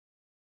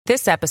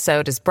This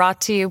episode is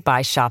brought to you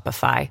by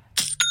Shopify.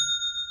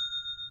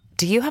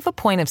 Do you have a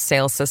point of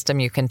sale system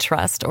you can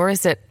trust, or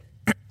is it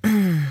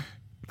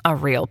a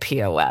real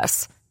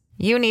POS?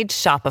 You need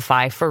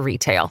Shopify for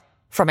retail.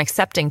 From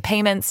accepting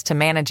payments to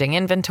managing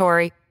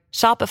inventory,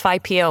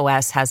 Shopify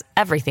POS has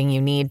everything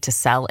you need to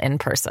sell in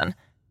person.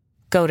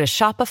 Go to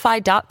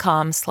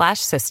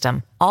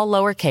shopify.com/system, all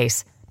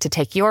lowercase, to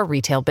take your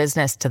retail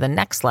business to the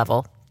next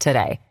level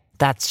today.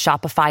 That's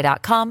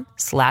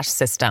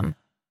shopify.com/system.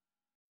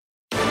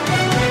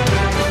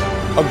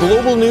 A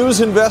global news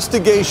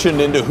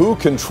investigation into who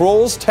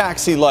controls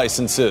taxi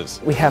licenses.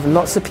 We have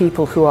lots of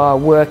people who are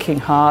working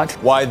hard.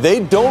 Why they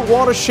don't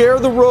want to share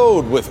the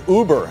road with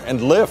Uber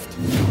and Lyft.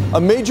 A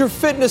major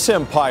fitness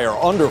empire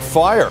under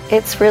fire.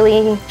 It's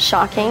really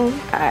shocking.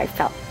 I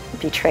felt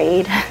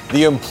betrayed.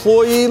 The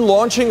employee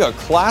launching a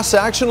class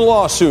action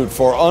lawsuit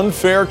for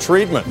unfair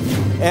treatment.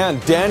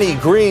 And Danny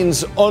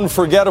Green's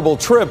unforgettable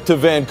trip to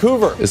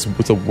Vancouver. It's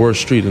the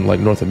worst street in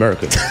North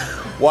America.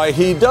 Why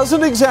he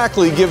doesn't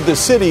exactly give the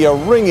city a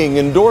ringing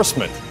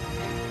endorsement.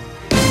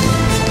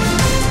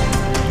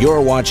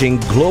 You're watching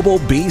Global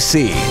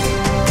BC.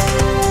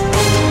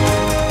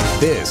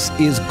 This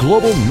is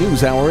Global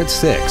News Hour at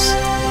 6.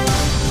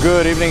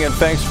 Good evening and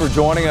thanks for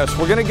joining us.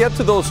 We're going to get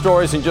to those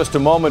stories in just a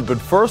moment, but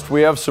first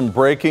we have some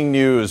breaking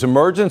news.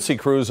 Emergency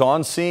crews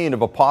on scene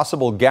of a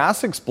possible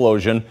gas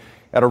explosion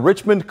at a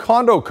Richmond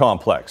condo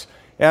complex.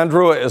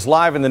 Andrew is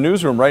live in the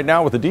newsroom right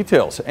now with the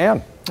details.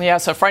 Ann. Yeah,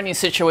 it's a frightening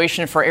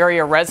situation for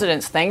area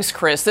residents. Thanks,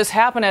 Chris. This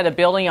happened at a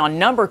building on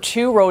number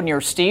 2 Road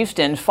near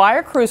Steveston.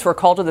 Fire crews were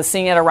called to the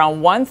scene at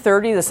around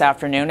 1:30 this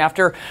afternoon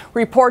after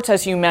reports,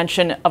 as you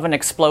mentioned, of an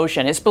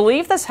explosion. It's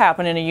believed this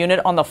happened in a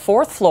unit on the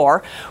 4th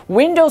floor.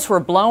 Windows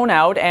were blown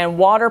out and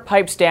water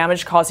pipes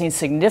damaged, causing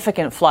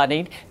significant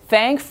flooding.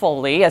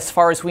 Thankfully, as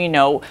far as we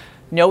know,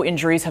 no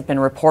injuries have been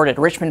reported.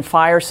 Richmond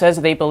Fire says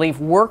they believe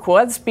work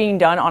was being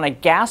done on a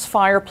gas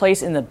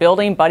fireplace in the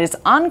building, but it's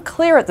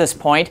unclear at this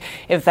point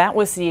if that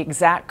was the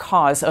exact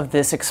cause of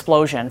this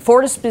explosion.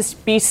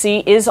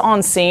 FortisBC is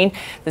on scene.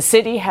 The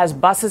city has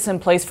buses in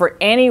place for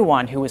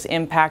anyone who was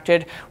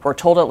impacted. We're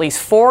told at least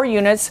 4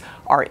 units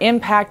are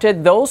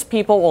impacted. Those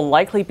people will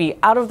likely be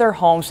out of their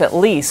homes at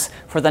least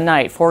for the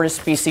night.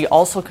 FortisBC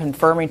also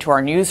confirming to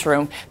our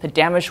newsroom the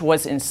damage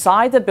was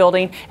inside the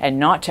building and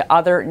not to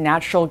other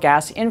natural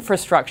gas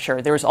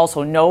infrastructure. There was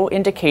also no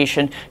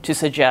indication to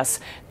suggest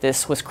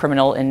this was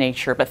criminal in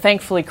nature. But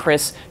thankfully,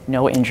 Chris,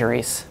 no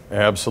injuries.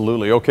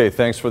 Absolutely. Okay,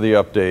 thanks for the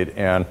update,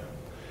 Ann.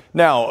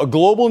 Now, a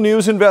global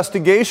news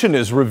investigation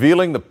is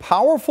revealing the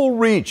powerful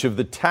reach of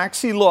the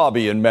taxi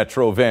lobby in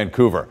Metro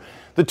Vancouver.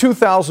 The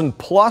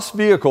 2,000-plus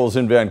vehicles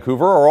in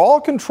Vancouver are all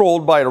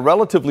controlled by a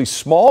relatively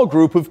small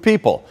group of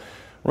people.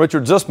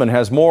 Richard Zussman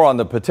has more on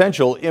the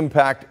potential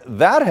impact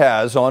that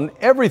has on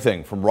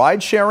everything from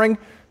ride-sharing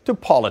to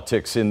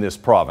politics in this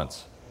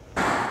province.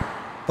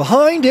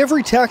 Behind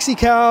every taxi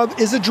cab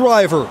is a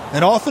driver,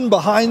 and often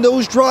behind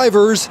those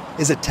drivers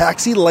is a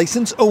taxi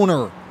license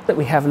owner. That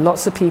we have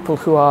lots of people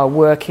who are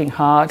working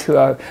hard, who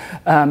are,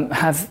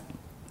 have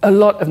a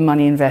lot of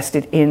money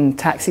invested in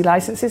taxi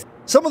licenses.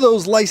 Some of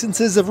those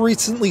licenses have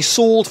recently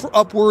sold for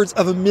upwards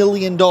of $1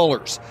 million.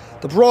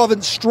 The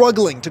province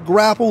struggling to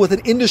grapple with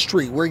an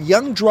industry where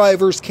young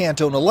drivers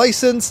can't own a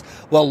license,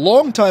 while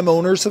longtime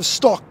owners have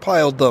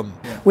stockpiled them.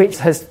 Which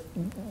has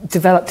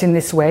developed in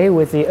this way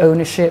with the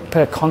ownership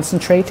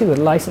concentrated with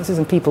licenses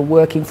and people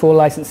working for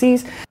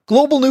licensees.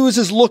 Global News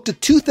has looked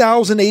at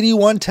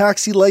 2,081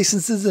 taxi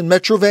licenses in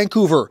Metro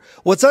Vancouver.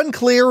 What's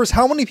unclear is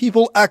how many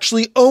people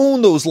actually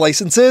own those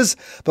licenses,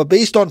 but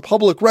based on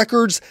public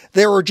records,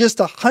 there are just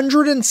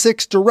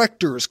 106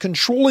 directors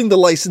controlling the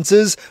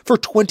licenses for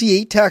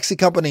 28 taxi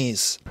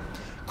companies.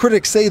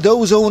 Critics say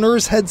those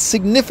owners had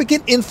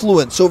significant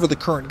influence over the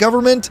current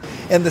government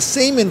and the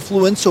same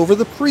influence over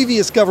the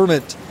previous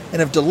government, and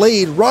have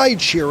delayed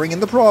ride-sharing in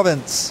the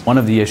province. One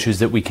of the issues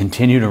that we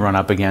continue to run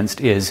up against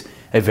is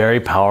a very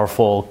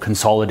powerful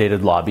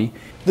consolidated lobby.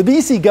 The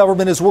BC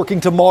government is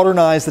working to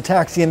modernize the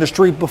taxi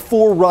industry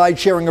before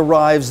ride-sharing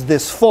arrives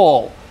this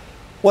fall.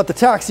 What the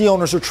taxi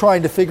owners are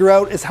trying to figure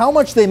out is how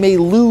much they may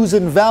lose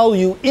in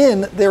value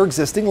in their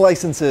existing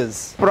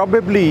licenses.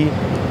 Probably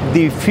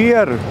the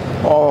fear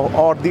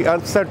or the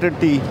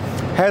uncertainty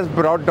has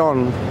brought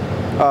down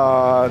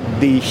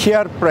the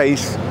share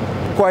price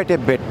quite a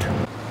bit.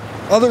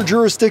 Other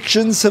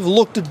jurisdictions have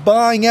looked at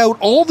buying out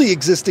all the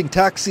existing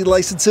taxi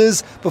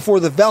licenses before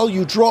the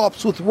value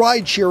drops with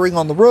ride-sharing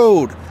on the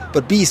road.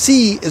 But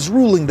BC is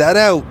ruling that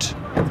out.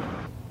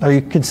 Are you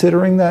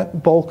considering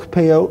that bulk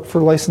payout for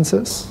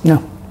licenses?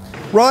 No.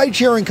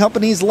 Ride-sharing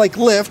companies like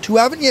Lyft, who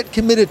haven't yet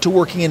committed to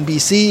working in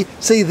BC,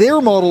 say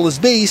their model is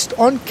based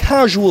on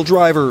casual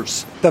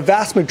drivers. The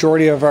vast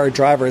majority of our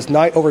drivers,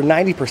 over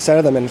 90%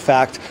 of them in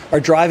fact, are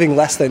driving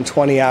less than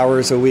 20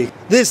 hours a week.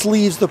 This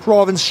leaves the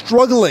province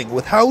struggling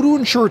with how to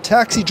ensure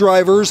taxi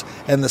drivers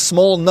and the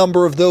small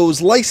number of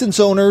those license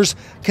owners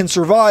can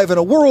survive in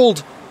a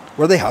world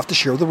where they have to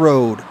share the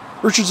road.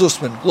 Richard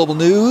Zussman, Global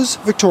News,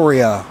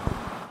 Victoria.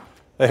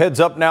 A heads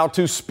up now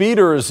to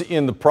speeders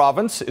in the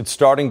province. It's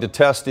starting to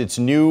test its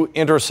new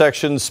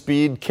intersection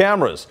speed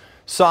cameras.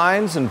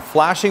 Signs and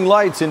flashing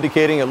lights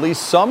indicating at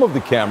least some of the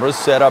cameras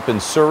set up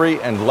in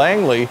Surrey and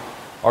Langley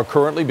are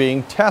currently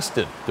being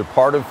tested. They're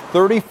part of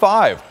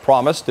 35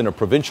 promised in a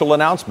provincial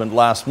announcement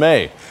last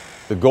May.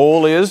 The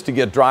goal is to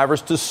get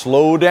drivers to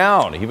slow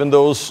down. Even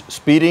those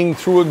speeding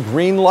through a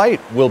green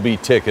light will be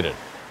ticketed.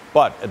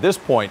 But at this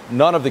point,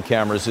 none of the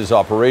cameras is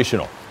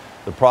operational.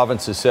 The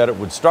province has said it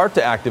would start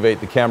to activate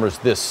the cameras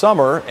this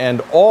summer,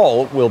 and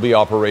all will be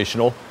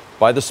operational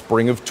by the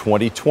spring of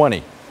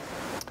 2020.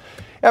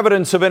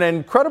 Evidence of an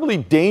incredibly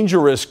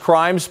dangerous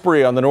crime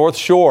spree on the North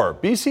Shore.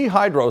 BC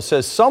Hydro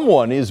says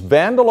someone is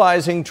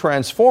vandalizing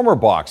transformer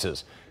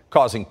boxes,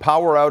 causing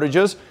power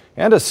outages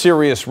and a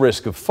serious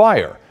risk of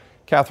fire.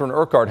 Catherine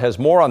Urquhart has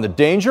more on the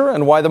danger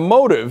and why the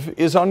motive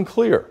is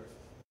unclear.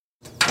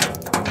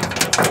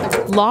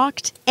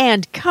 Locked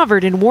and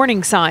covered in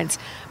warning signs,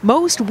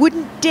 most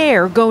wouldn't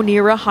dare go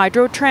near a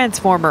hydro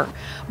transformer.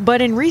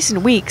 But in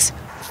recent weeks,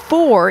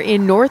 4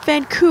 in North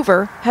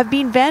Vancouver have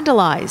been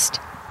vandalized.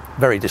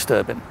 Very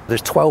disturbing.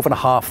 There's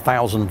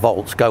 12,500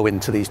 volts go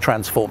into these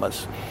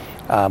transformers.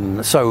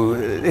 So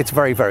it's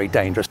very, very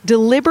dangerous.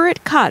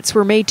 Deliberate cuts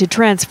were made to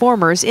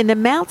transformers in the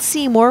Mount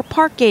Seymour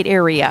Parkgate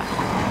area.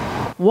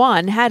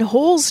 One had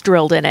holes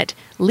drilled in it,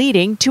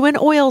 leading to an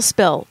oil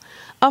spill.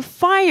 A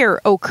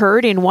fire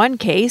occurred in one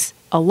case,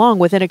 along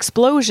with an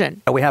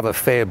explosion. We have a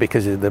fear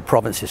because the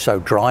province is so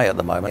dry at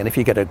the moment. And if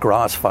you get a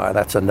grass fire,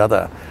 that's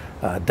another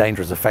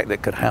dangerous effect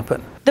that could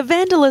happen. The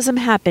vandalism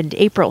happened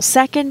April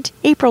 2nd,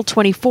 April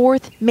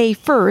 24th, May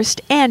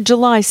 1st, and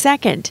July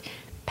 2nd.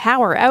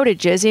 Power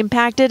outages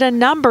impacted a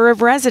number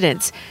of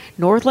residents,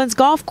 Northlands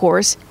Golf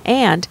Course,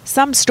 and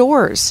some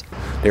stores.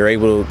 They were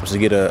able to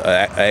get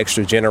an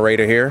extra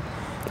generator here,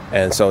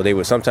 and so they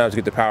would sometimes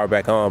get the power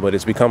back on, but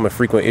it's become a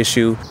frequent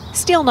issue.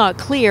 Still not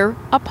clear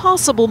a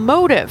possible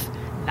motive.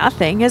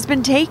 Nothing has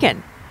been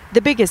taken.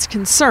 The biggest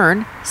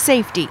concern,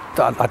 safety.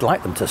 I'd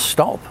like them to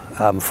stop.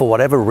 For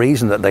whatever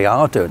reason that they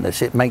are doing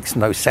this, it makes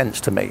no sense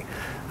to me.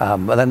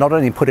 And they're not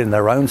only putting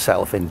their own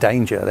self in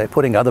danger, they're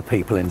putting other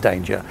people in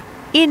danger.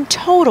 In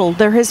total,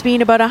 there has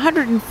been about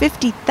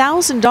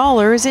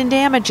 $150,000 in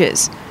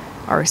damages.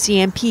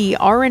 RCMP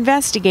are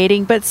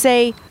investigating, but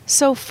say,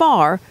 so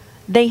far,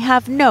 they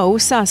have no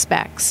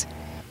suspects.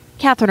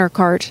 Catherine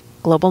Urquhart,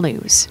 Global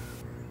News.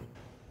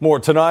 More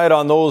tonight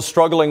on those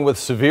struggling with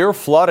severe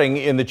flooding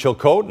in the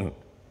Chilcotin.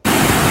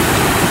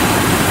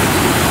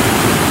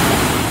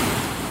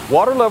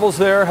 Water levels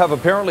there have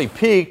apparently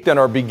peaked and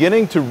are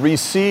beginning to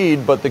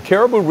recede, but the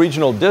Cariboo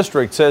Regional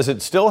District says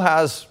it still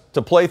has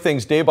to play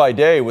things day by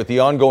day with the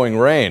ongoing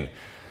rain.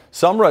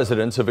 Some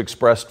residents have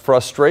expressed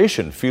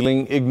frustration,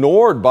 feeling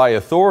ignored by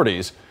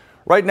authorities.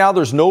 Right now,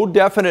 there's no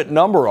definite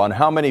number on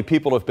how many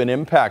people have been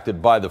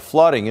impacted by the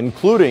flooding,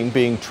 including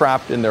being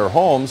trapped in their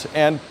homes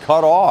and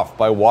cut off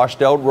by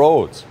washed out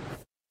roads.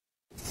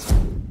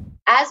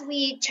 As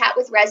we chat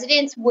with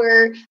residents,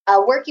 we're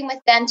working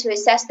with them to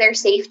assess their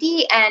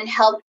safety and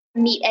help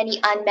meet any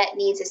unmet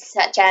needs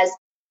such as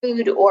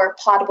food or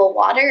potable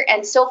water.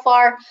 And so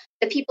far,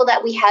 the people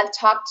that we have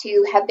talked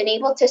to have been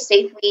able to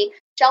safely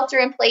shelter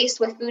in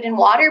place with food and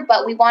water,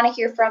 but we want to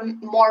hear from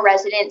more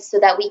residents so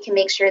that we can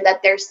make sure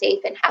that they're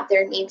safe and have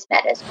their needs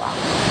met as well.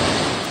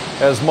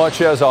 As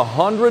much as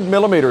 100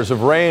 millimeters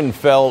of rain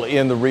fell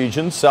in the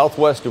region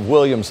southwest of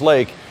Williams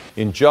Lake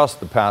in just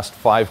the past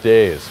 5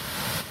 days.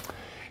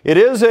 It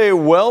is a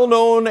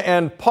well-known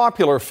and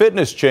popular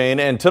fitness chain,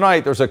 and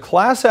tonight there's a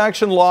class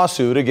action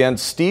lawsuit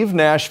against Steve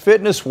Nash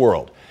Fitness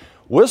World.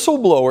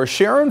 Whistleblower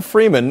Sharon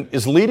Freeman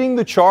is leading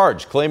the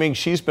charge, claiming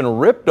she's been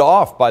ripped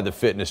off by the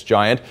fitness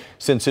giant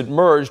since it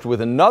merged with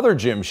another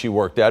gym she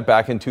worked at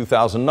back in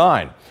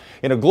 2009.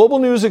 In a Global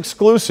News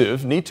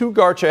exclusive, Neetu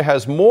Garcha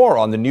has more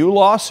on the new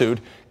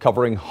lawsuit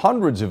covering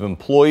hundreds of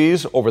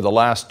employees over the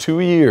last 2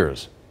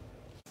 years.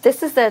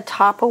 This is the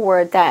top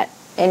award that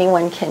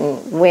anyone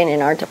can win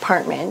in our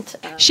department.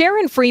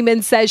 Sharon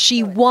Freeman says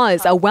she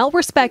was a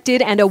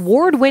well-respected and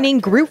award-winning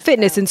group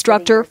fitness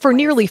instructor for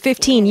nearly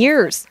 15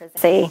 years.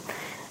 They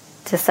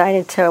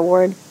decided to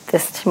award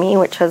this to me,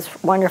 which was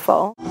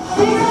wonderful.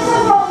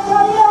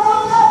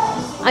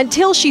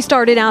 Until she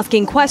started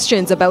asking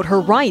questions about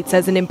her rights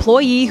as an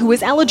employee who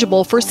is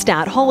eligible for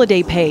stat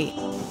holiday pay.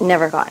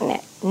 Never gotten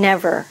it.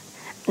 Never.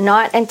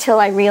 Not until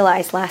I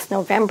realized last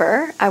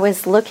November. I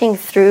was looking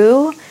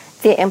through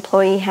the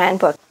employee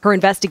handbook. Her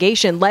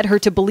investigation led her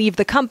to believe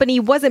the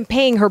company wasn't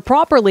paying her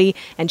properly,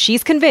 and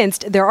she's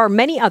convinced there are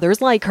many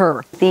others like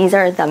her. These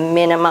are the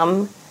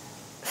minimum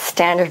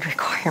standard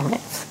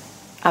requirements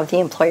of the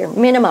employer.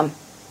 Minimum.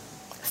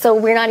 So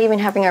we're not even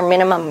having our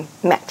minimum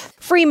met.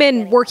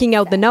 Freeman, working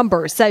out the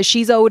numbers, says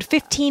she's owed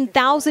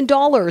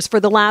 $15,000 for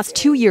the last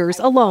 2 years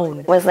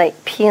alone. It was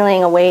like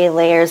peeling away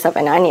layers of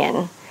an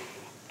onion.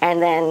 And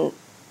then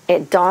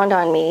it dawned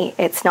on me,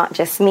 it's not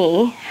just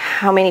me,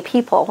 how many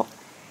people.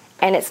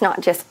 And it's not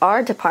just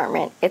our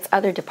department, it's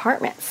other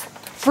departments.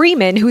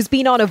 Freeman, who's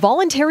been on a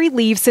voluntary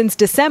leave since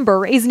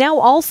December, is now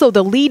also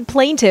the lead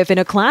plaintiff in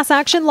a class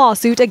action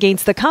lawsuit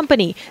against the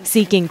company,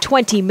 seeking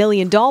 $20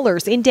 million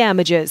in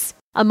damages.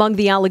 Among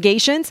the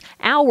allegations,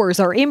 hours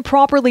are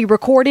improperly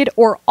recorded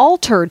or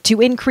altered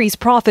to increase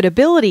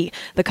profitability.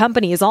 The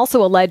company is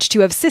also alleged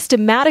to have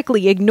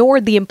systematically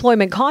ignored the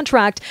employment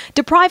contract,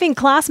 depriving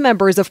class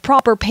members of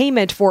proper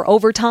payment for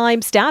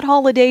overtime, stat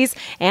holidays,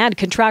 and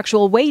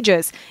contractual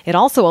wages. It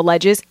also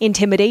alleges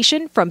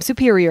intimidation from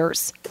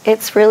superiors.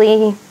 It's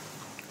really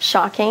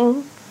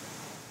shocking.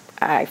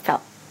 I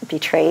felt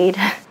betrayed.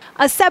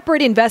 A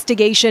separate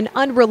investigation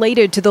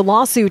unrelated to the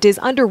lawsuit is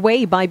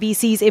underway by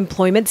BC's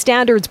Employment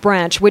Standards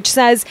Branch, which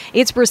says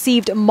it's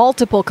received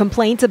multiple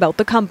complaints about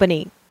the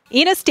company.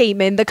 In a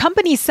statement, the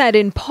company said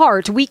in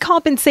part, "We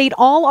compensate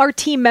all our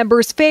team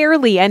members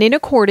fairly and in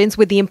accordance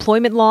with the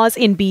employment laws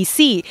in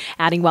BC,"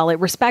 adding while it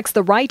respects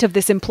the right of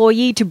this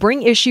employee to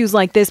bring issues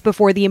like this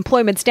before the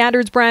Employment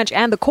Standards Branch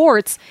and the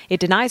courts, it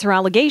denies her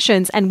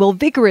allegations and will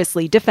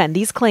vigorously defend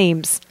these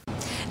claims.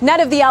 None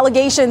of the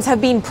allegations have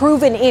been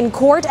proven in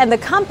court, and the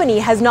company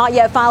has not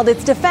yet filed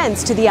its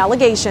defense to the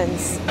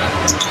allegations.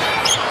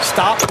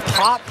 Stop,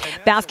 pop.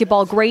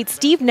 Basketball great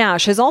Steve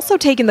Nash has also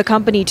taken the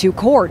company to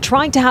court,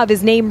 trying to have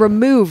his name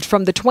removed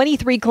from the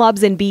 23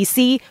 clubs in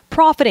BC,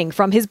 profiting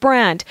from his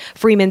brand.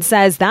 Freeman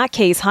says that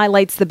case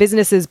highlights the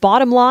business's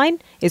bottom line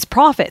is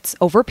profits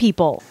over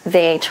people.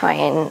 They try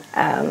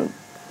and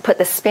put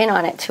the spin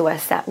on it to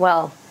us that,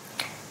 well,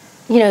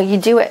 you know, you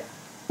do it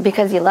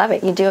because you love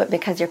it. You do it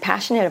because you're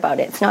passionate about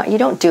it. It's not, you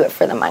don't do it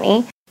for the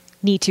money.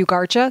 Neetu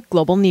Garcha,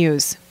 Global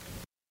News.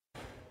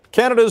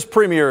 Canada's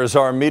premiers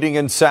are meeting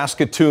in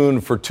Saskatoon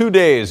for 2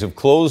 days of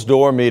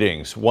closed-door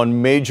meetings.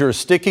 One major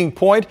sticking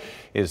point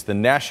is the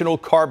national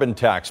carbon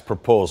tax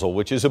proposal,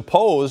 which is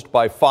opposed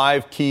by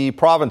 5 key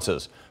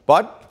provinces.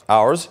 But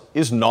ours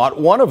is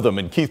not one of them.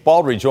 And Keith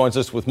Baldry joins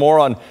us with more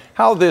on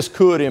how this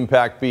could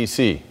impact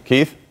BC.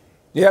 Keith?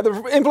 Yeah, the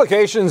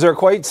implications are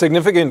quite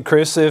significant,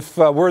 Chris. If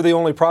we're the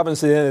only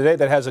province at the end of the day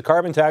that has a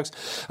carbon tax,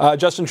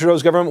 Justin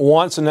Trudeau's government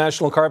wants a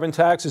national carbon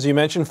tax. As you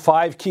mentioned,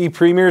 5 key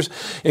premiers,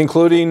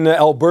 including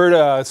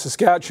Alberta,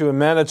 Saskatchewan,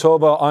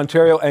 Manitoba,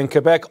 Ontario, and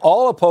Quebec,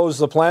 all oppose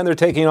the plan. They're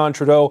taking on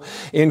Trudeau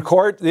in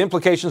court. The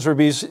implications for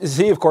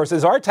BC, of course,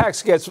 is our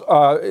tax gets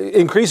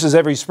increases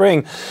every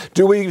spring.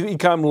 Do we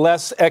become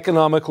less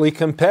economically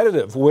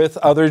competitive with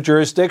other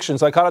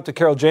jurisdictions? I caught up to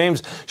Carol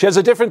James. She has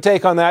a different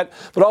take on that,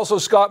 but also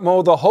Scott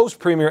Moe, the host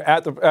premier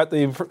at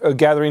the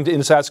gathering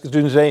in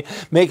Saskatoon today,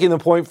 making the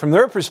point from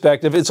their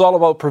perspective, it's all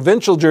about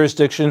provincial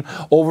jurisdiction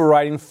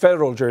overriding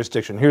federal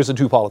jurisdiction. Here's the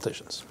 2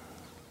 politicians.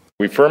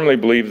 We firmly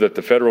believe that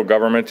the federal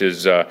government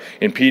is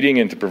impeding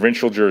into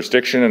provincial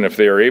jurisdiction, and if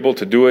they are able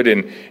to do it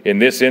in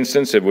this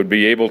instance, it would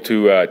be able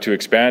to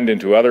expand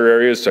into other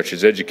areas such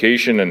as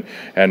education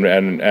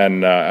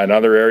and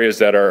other areas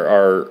that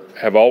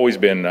have always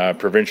been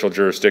provincial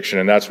jurisdiction,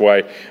 and that's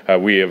why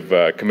we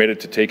have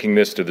committed to taking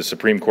this to the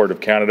Supreme Court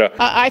of Canada.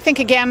 I think,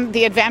 again,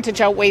 the advantage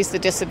outweighs the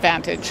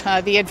disadvantage.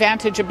 The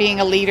advantage of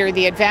being a leader,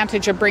 the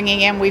advantage of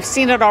bringing in, we've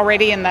seen it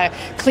already in the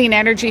clean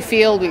energy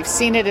field, we've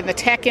seen it in the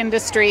tech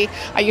industry,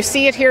 you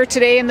see it here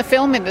today in the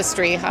film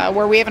industry,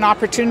 where we have an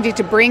opportunity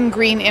to bring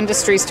green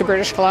industries to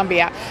British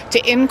Columbia, to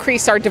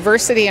increase our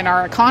diversity in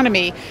our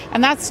economy,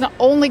 and that's not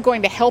only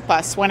going to help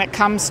us when it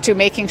comes to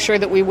making sure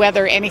that we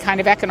weather any kind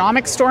of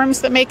economic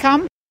storms that may come.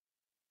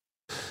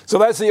 So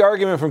that's the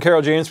argument from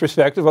Carol James'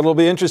 perspective. But it'll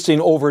be interesting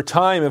over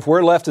time if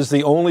we're left as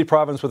the only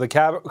province with a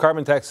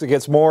carbon tax that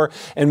gets more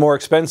and more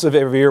expensive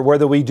every year,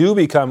 whether we do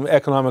become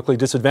economically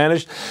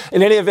disadvantaged.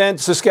 In any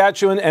event,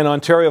 Saskatchewan and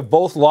Ontario have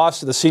both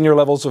lost to the senior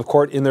levels of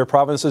court in their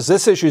provinces.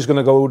 This issue is going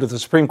to go to the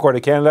Supreme Court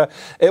of Canada.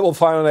 It will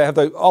finally have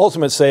the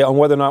ultimate say on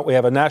whether or not we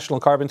have a national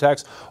carbon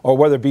tax or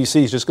whether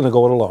BC is just going to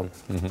go it alone.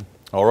 Mm-hmm.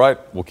 All right.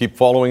 We'll keep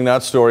following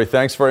that story.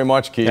 Thanks very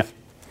much, Keith. Yeah.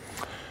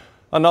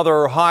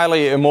 Another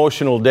highly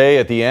emotional day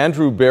at the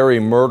Andrew Berry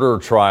murder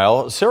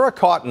trial. Sarah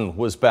Cotton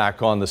was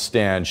back on the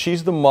stand.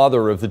 She's the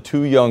mother of the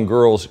 2 young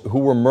girls who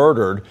were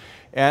murdered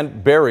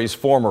and Berry's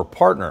former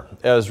partner.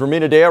 As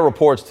Romina Dea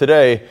reports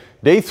today,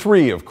 day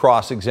 3 of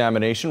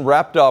cross-examination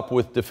wrapped up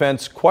with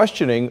defense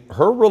questioning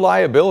her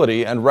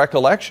reliability and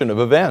recollection of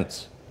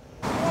events.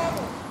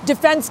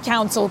 Defense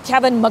counsel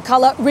Kevin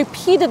McCullough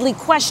repeatedly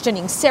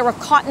questioning Sarah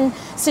Cotton,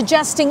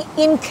 suggesting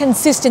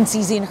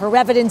inconsistencies in her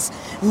evidence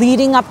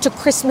leading up to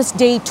Christmas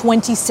Day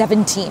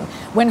 2017,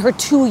 when her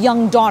 2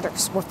 young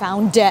daughters were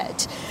found dead.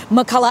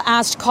 McCullough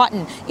asked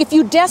Cotton if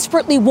you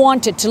desperately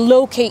wanted to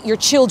locate your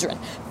children,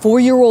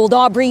 4-year-old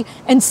Aubrey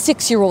and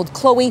 6-year-old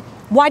Chloe,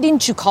 why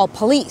didn't you call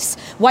police?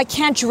 Why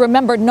can't you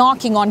remember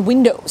knocking on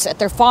windows at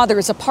their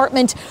father's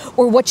apartment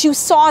or what you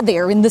saw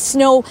there in the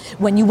snow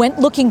when you went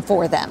looking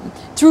for them?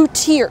 Through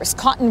tears,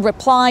 Cotton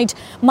replied,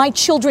 "My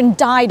children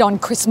died on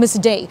Christmas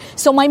Day,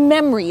 so my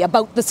memory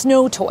about the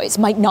snow toys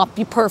might not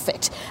be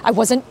perfect. I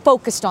wasn't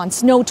focused on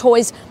snow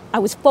toys. I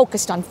was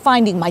focused on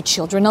finding my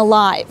children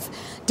alive."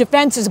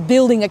 Defense is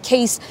building a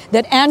case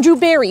that Andrew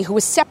Berry, who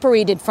was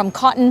separated from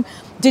Cotton,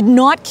 did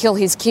not kill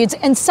his kids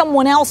and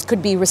someone else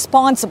could be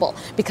responsible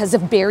because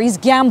of Berry's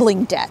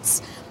gambling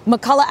debts.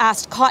 McCullough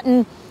asked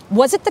Cotton,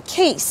 was it the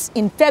case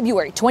in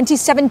February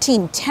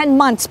 2017, 10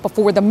 months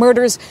before the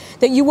murders,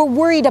 that you were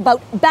worried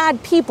about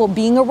bad people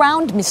being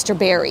around Mr.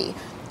 Barry?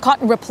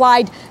 Cotton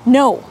replied,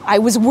 no, I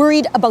was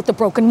worried about the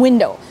broken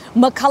window.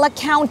 McCullough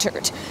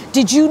countered,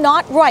 did you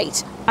not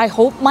write, I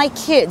hope my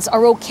kids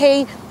are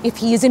okay if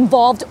he is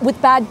involved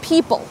with bad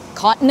people?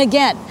 Cotton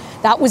again,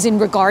 that was in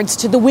regards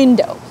to the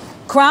window.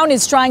 Crown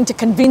is trying to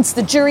convince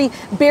the jury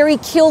Barry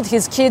killed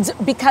his kids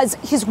because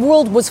his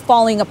world was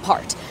falling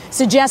apart,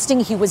 suggesting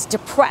he was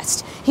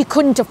depressed, he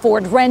couldn't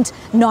afford rent,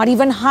 not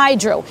even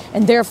hydro,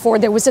 and therefore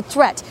there was a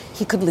threat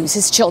he could lose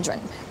his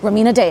children.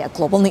 Ramina Daya,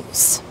 Global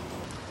News.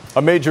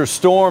 A major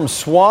storm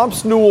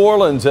swamps New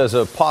Orleans as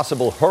a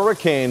possible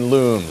hurricane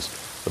looms.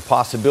 The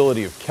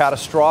possibility of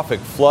catastrophic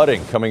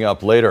flooding coming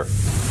up later.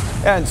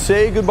 And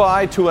say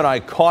goodbye to an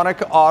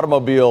iconic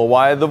automobile,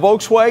 why the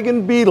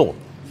Volkswagen Beetle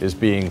is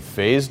being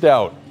phased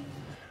out.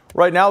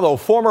 Right now, though,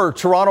 former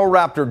Toronto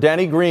Raptor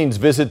Danny Green's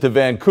visit to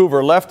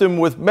Vancouver left him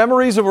with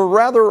memories of a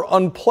rather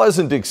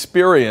unpleasant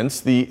experience.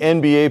 The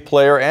NBA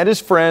player and his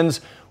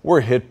friends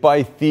were hit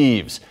by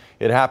thieves.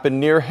 It happened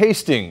near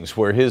Hastings,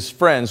 where his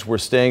friends were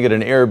staying at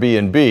an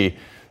Airbnb.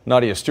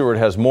 Nadia Stewart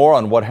has more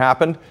on what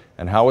happened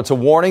and how it's a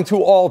warning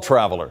to all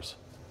travelers.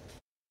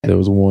 There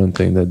was one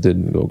thing that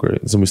didn't go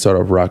great. So we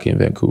started off rocky in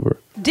Vancouver.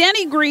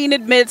 Danny Green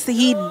admits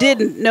he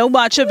didn't know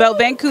much about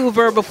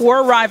Vancouver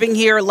before arriving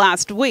here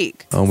last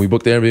week. We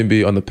booked the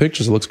Airbnb. On the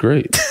pictures, it looks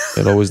great.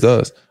 It always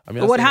does.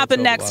 But what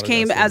happened next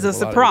came as a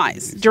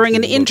surprise. During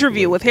an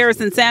interview with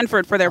Harrison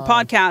Sanford for their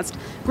podcast,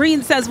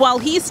 Green says while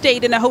he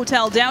stayed in a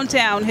hotel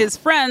downtown, his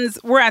friends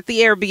were at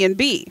the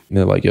Airbnb. And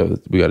they're like, yo,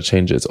 we got to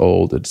change it. It's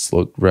old. It's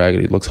look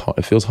raggedy.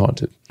 It feels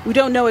haunted. We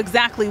don't know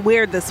exactly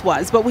where this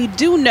was, but we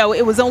do know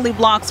it was only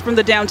blocks from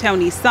the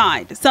downtown east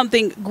side,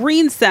 something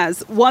Green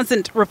says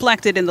wasn't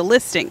reflected in the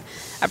listing.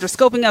 After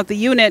scoping out the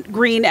unit,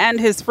 Green and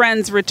his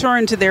friends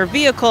returned to their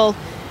vehicle,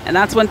 and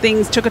that's when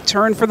things took a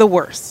turn for the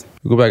worse.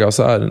 We go back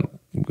outside and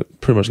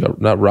pretty much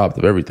got not robbed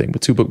of everything,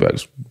 but 2 book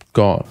bags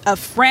gone. A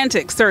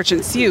frantic search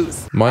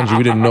ensues. Mind you,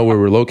 we didn't know where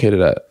we were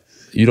located at.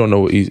 You don't know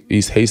what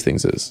East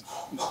Hastings is,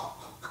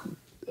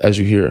 as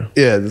you hear.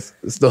 Yeah,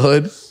 it's the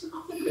hood.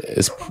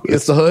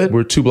 It's the hood.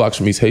 We're 2 blocks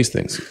from East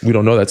Hastings. We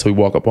don't know that till we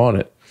walk up on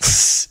it.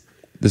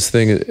 This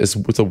thing it's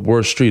the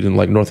worst street in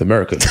like North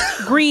America.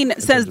 Green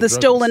says the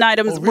stolen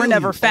items were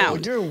never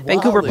found.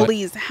 Vancouver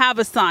police have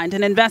assigned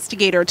an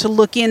investigator to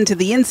look into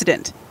the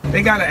incident.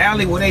 They got an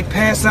alley where they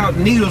pass out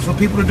needles for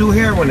people to do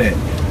heroin at.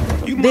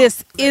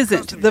 This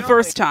isn't the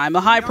first time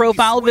a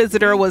high-profile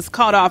visitor was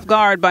caught off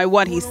guard by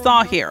what he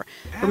saw here.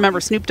 Remember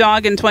Snoop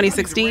Dogg in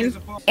 2016?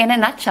 In a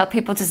nutshell,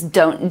 people just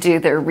don't do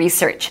their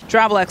research.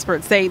 Travel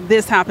experts say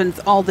this happens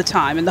all the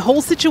time, and the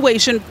whole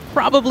situation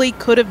probably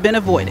could have been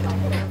avoided.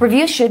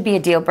 Reviews should be a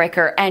deal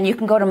breaker, and you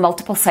can go to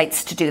multiple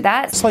sites to do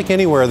that. It's like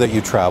anywhere that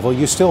you travel,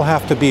 you still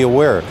have to be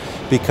aware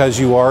because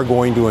you are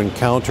going to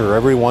encounter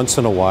every once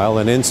in a while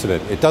an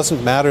incident. It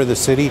doesn't matter the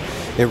city,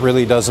 it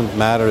really doesn't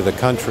matter the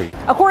country.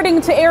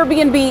 According to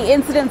Airbnb,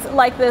 incidents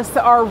like this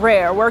are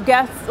rare, where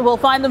guests will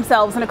find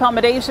themselves in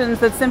accommodations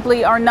that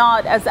simply are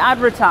not as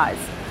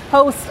advertised.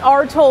 Hosts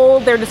are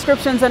told their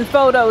descriptions and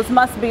photos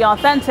must be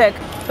authentic,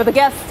 but the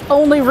guest's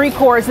only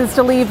recourse is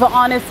to leave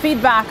honest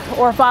feedback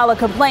or file a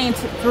complaint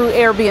through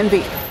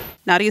Airbnb.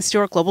 Nadia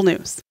Stewart, Global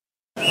News.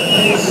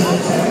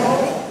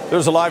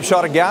 There's a live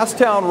shot of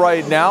Gastown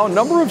right now. A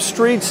number of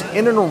streets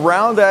in and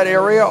around that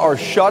area are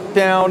shut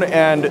down,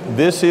 and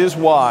this is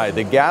why.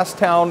 The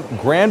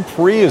Gastown Grand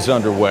Prix is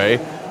underway.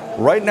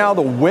 Right now,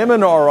 the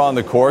women are on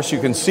the course. You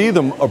can see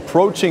them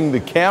approaching the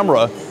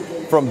camera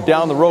from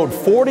down the road.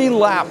 40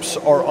 laps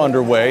are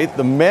underway.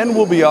 The men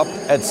will be up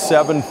at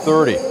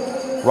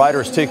 7:30.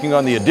 Riders taking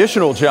on the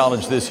additional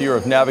challenge this year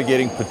of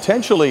navigating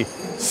potentially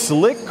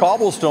slick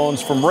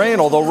cobblestones from rain,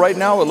 although right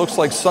now it looks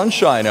like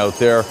sunshine out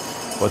there.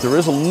 But there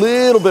is a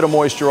little bit of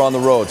moisture on the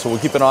road, so we'll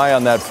keep an eye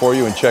on that for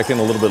you and check in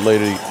a little bit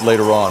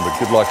later on. But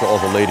good luck to all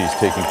the ladies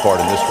taking part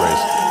in this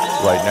race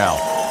right now.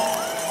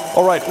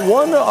 All right,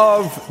 one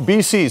of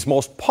BC's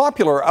most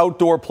popular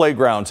outdoor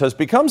playgrounds has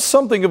become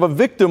something of a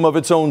victim of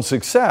its own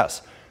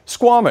success.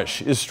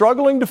 Squamish is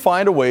struggling to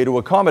find a way to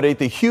accommodate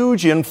the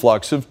huge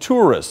influx of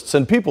tourists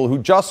and people who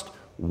just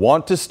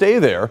want to stay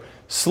there,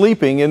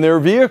 sleeping in their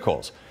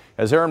vehicles.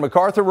 As Aaron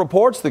MacArthur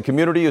reports, the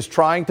community is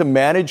trying to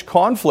manage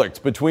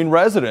conflict between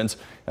residents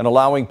and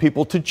allowing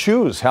people to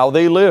choose how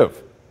they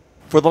live.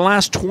 For the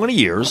last 20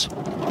 years,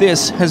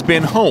 this has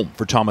been home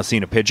for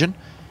Thomasina Pigeon,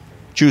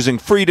 choosing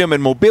freedom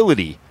and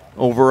mobility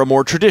over a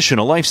more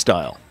traditional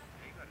lifestyle.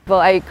 Well,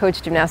 I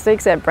coach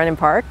gymnastics at Brennan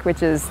Park,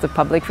 which is the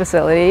public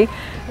facility.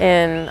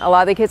 And a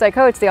lot of the kids I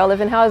coach, they all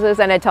live in houses.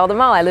 And I tell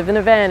them all, I live in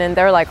a van. And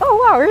they're like, oh,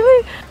 wow,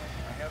 really?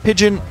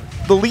 Pigeon,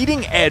 the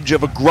leading edge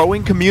of a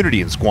growing community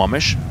in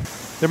Squamish.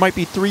 There might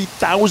be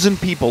 3,000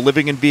 people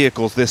living in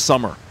vehicles this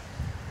summer,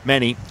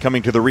 many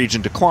coming to the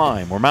region to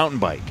climb or mountain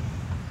bike.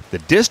 The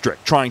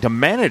district trying to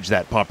manage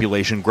that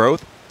population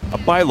growth, a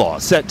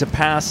bylaw set to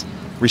pass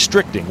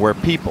restricting where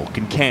people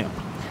can camp.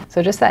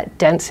 So just that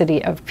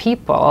density of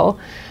people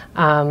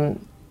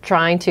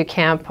trying to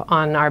camp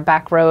on our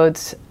back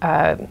roads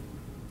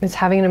is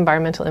having an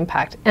environmental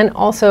impact and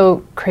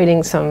also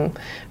creating some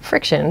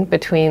friction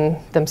between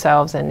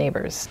themselves and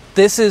neighbors.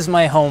 This is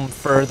my home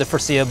for the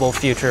foreseeable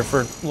future,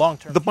 for long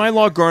term. The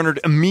bylaw garnered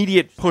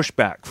immediate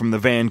pushback from the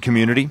van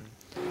community.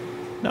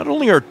 Not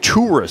only are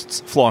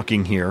tourists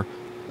flocking here,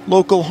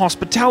 local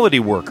hospitality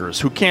workers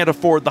who can't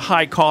afford the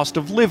high cost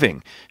of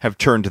living have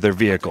turned to their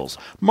vehicles.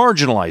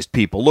 Marginalized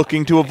people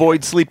looking to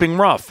avoid sleeping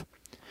rough.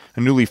 A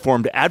newly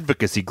formed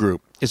advocacy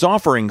group is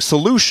offering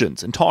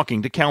solutions and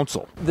talking to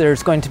council.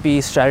 There's going to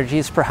be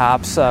strategies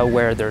perhaps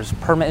where there's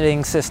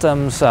permitting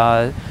systems.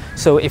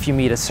 So if you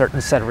meet a certain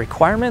set of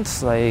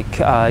requirements,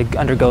 like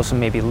undergo some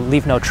maybe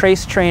leave no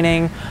trace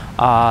training,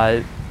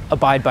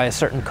 abide by a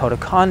certain code of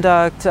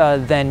conduct,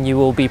 then you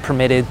will be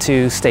permitted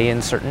to stay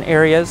in certain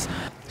areas.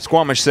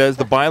 Squamish says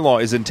the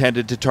bylaw is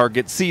intended to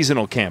target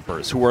seasonal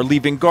campers who are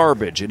leaving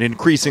garbage and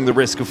increasing the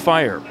risk of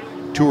fire.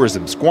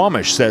 Tourism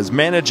Squamish says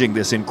managing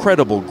this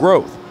incredible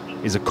growth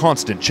is a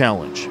constant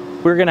challenge.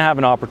 We're going to have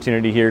an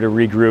opportunity here to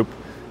regroup,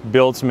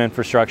 build some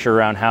infrastructure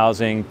around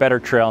housing, better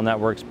trail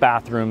networks,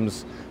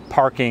 bathrooms,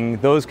 parking,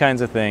 those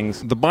kinds of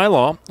things. The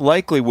bylaw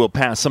likely will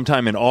pass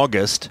sometime in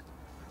August.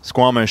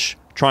 Squamish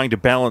trying to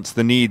balance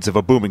the needs of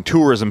a booming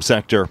tourism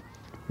sector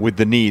with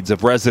the needs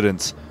of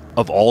residents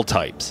of all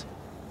types.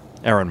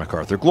 Aaron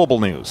MacArthur, Global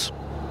News.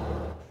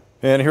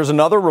 And here's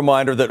another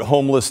reminder that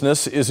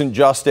homelessness isn't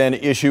just an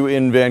issue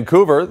in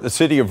Vancouver. The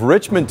city of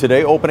Richmond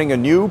today opening a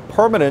new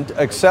permanent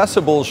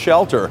accessible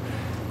shelter.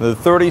 The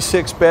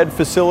 36-bed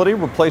facility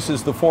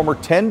replaces the former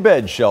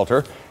 10-bed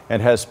shelter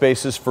and has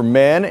spaces for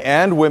men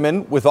and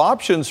women with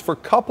options for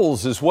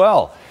couples as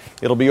well.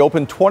 It'll be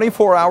open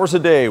 24 hours a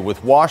day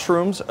with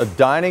washrooms, a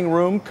dining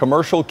room,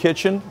 commercial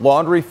kitchen,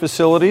 laundry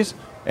facilities,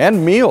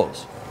 and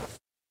meals.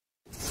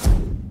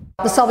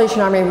 The Salvation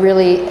Army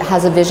really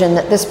has a vision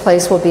that this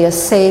place will be a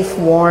safe,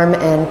 warm,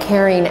 and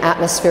caring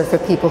atmosphere for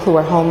people who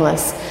are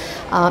homeless.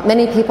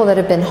 Many people that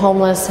have been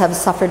homeless have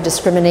suffered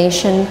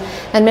discrimination,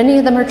 and many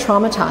of them are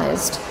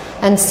traumatized.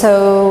 And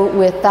so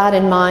with that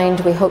in mind,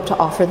 we hope to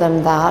offer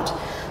them that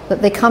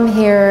they come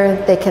here,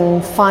 they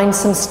can find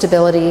some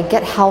stability,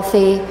 get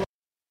healthy.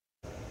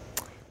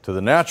 To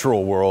the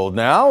natural world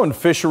now, and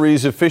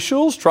fisheries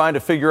officials trying to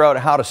figure out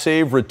how to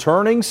save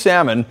returning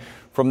salmon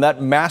from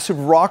that massive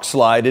rock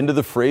slide into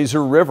the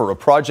Fraser River. A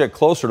project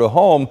closer to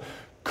home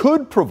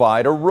could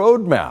provide a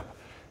roadmap.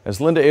 As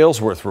Linda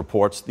Aylesworth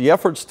reports, the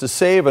efforts to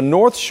save a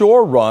North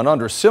Shore run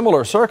under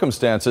similar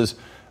circumstances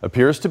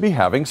appears to be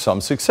having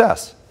some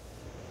success.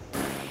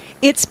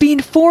 It's been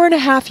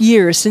 4.5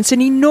 years since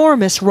an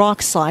enormous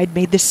rock slide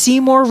made the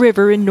Seymour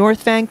River in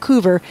North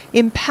Vancouver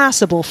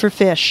impassable for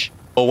fish.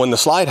 Well, when the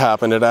slide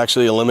happened, it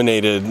actually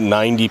eliminated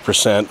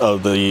 90%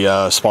 of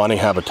the spawning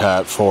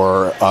habitat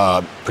for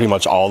pretty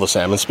much all the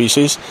salmon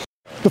species.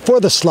 Before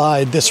the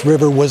slide, this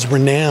river was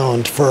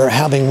renowned for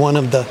having one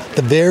of the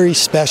very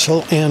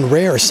special and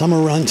rare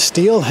summer run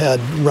steelhead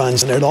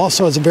runs. And it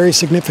also has a very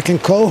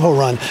significant coho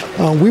run.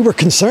 We were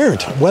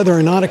concerned whether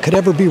or not it could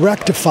ever be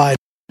rectified.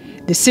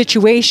 The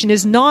situation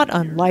is not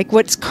unlike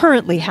what's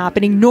currently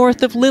happening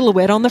north of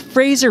Lillooet on the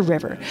Fraser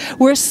River,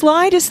 where a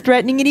slide is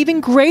threatening an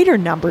even greater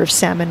number of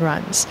salmon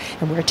runs,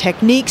 and where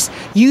techniques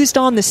used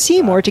on the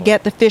Seymour to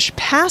get the fish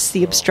past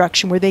the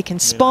obstruction where they can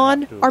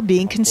spawn are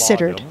being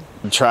considered.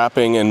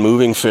 Trapping and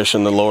moving fish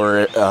in the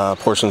lower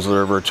portions of the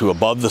river to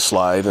above the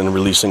slide and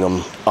releasing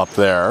them up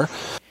there.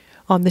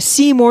 On the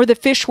Seymour, the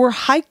fish were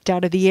hiked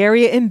out of the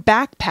area in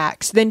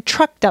backpacks, then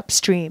trucked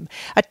upstream,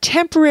 a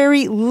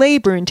temporary,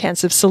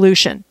 labor-intensive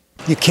solution.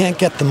 You can't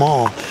get them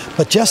all,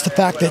 but just the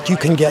fact that you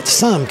can get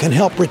some can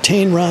help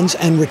retain runs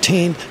and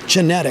retain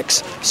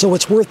genetics, so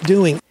it's worth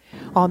doing.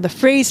 On the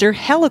Fraser,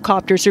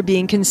 helicopters are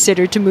being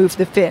considered to move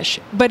the fish,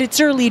 but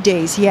it's early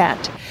days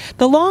yet.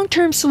 The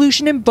long-term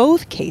solution in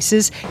both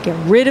cases, get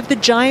rid of the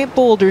giant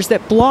boulders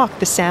that block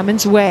the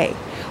salmon's way.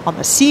 On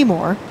the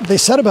Seymour, they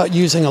set about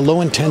using a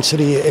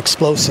low-intensity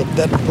explosive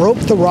that broke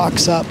the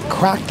rocks up,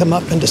 cracked them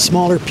up into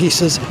smaller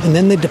pieces, and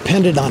then they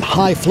depended on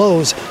high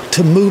flows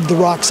to move the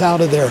rocks out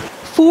of there.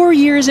 4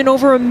 years and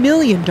over $1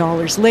 million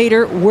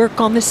later, work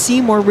on the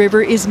Seymour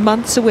River is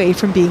months away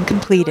from being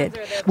completed.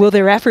 Will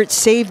their efforts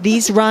save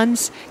these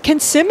runs? Can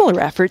similar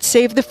efforts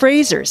save the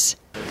Frasers?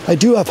 I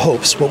do have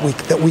hopes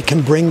that we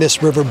can bring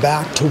this river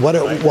back to what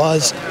it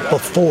was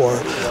before.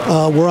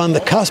 We're on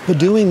the cusp of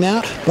doing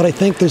that, but I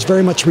think there's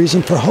very much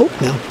reason for hope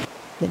now.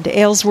 Linda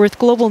Aylesworth,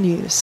 Global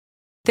News.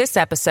 This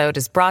episode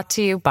is brought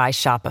to you by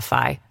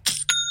Shopify.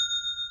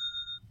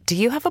 Do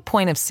you have a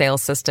point of sale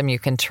system you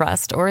can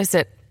trust, or is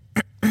it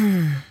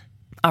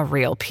a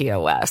real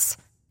POS?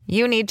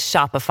 You need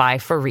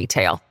Shopify for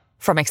retail.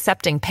 From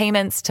accepting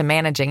payments to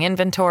managing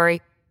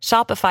inventory,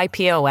 Shopify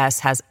POS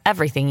has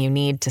everything you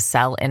need to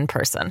sell in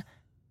person.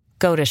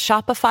 Go to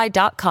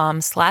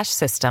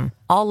shopify.com/system,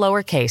 all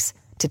lowercase,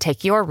 to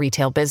take your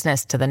retail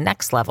business to the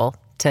next level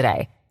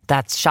today.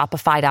 That's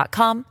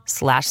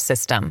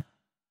shopify.com/system.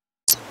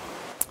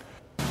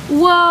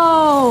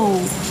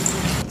 Whoa!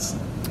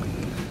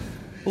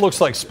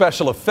 Looks like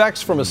special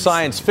effects from a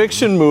science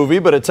fiction movie,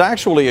 but it's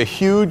actually a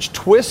huge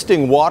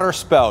twisting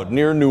waterspout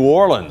near New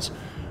Orleans.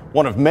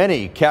 One of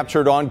many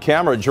captured on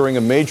camera during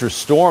a major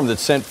storm that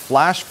sent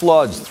flash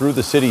floods through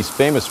the city's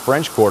famous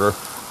French Quarter,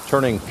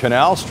 turning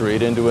Canal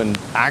Street into an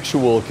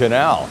actual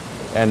canal.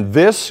 And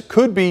this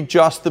could be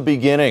just the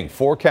beginning.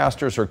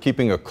 Forecasters are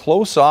keeping a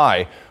close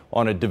eye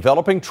on a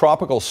developing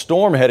tropical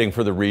storm heading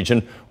for the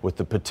region, with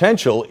the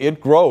potential it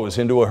grows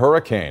into a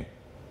hurricane.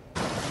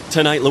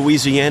 Tonight,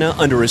 Louisiana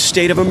under a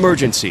state of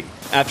emergency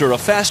after a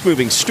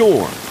fast-moving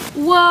storm.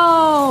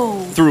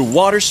 Whoa! Through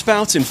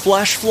waterspouts and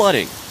flash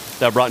flooding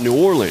that brought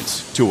New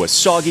Orleans to a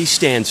soggy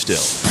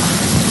standstill.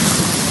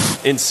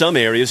 In some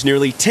areas,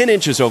 nearly 10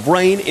 inches of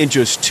rain in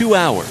just 2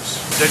 hours.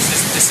 There's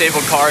just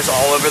disabled cars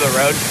all over the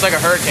road. It's like a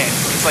hurricane.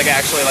 It's like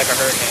actually like a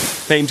hurricane.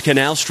 Famed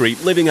Canal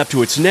Street living up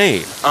to its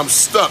name. I'm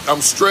stuck.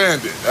 I'm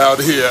stranded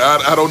out here.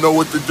 I don't know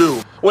what to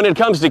do. When it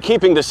comes to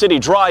keeping the city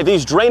dry,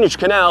 these drainage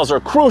canals are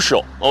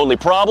crucial. Only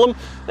problem,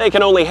 they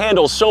can only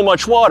handle so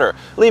much water,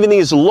 leaving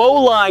these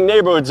low-lying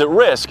neighborhoods at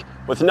risk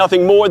with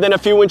nothing more than a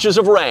few inches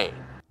of rain.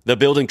 The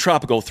building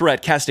tropical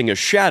threat casting a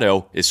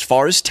shadow as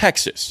far as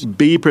Texas.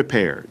 Be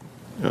prepared.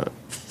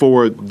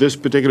 For this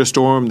particular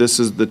storm, this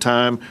is the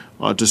time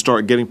to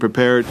start getting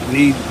prepared. We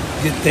need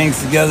to get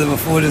things together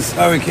before this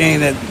hurricane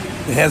that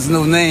has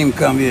no name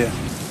come here.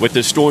 With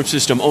the storm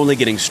system only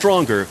getting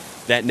stronger,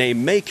 that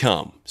name may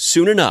come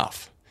soon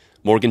enough.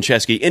 Morgan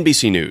Chesky,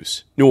 NBC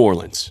News, New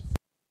Orleans.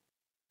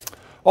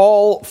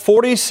 All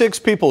 46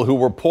 people who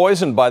were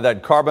poisoned by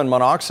that carbon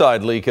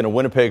monoxide leak in a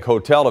Winnipeg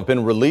hotel have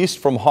been released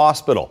from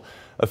hospital.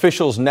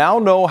 Officials now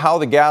know how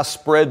the gas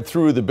spread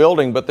through the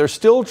building, but they're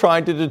still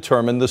trying to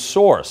determine the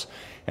source.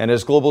 And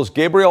as Global's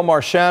Gabriel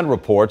Marchand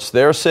reports,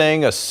 they're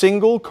saying a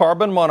single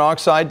carbon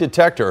monoxide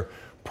detector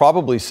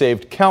probably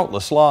saved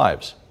countless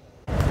lives.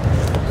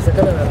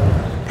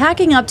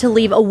 Packing up to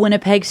leave a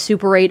Winnipeg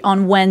Super 8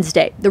 on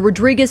Wednesday, the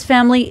Rodriguez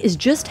family is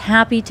just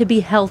happy to be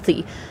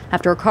healthy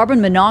after a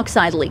carbon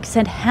monoxide leak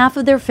sent half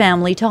of their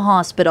family to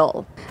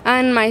hospital.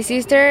 And my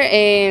sister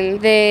in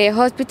the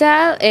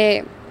hospital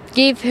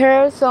give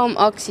her some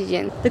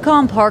oxygen. The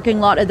calm parking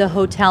lot of the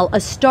hotel, a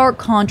stark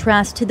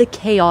contrast to the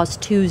chaos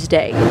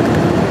Tuesday.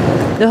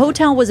 The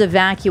hotel was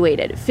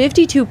evacuated.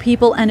 52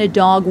 people and a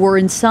dog were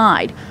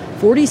inside.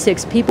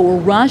 46 people were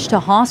rushed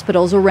to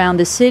hospitals around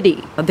the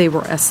city. They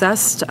were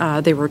assessed,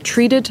 they were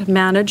treated,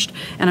 managed,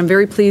 and I'm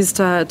very pleased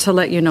to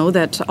let you know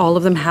that all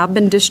of them have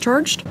been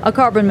discharged. A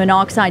carbon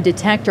monoxide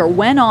detector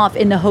went off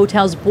in the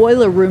hotel's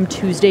boiler room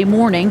Tuesday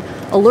morning,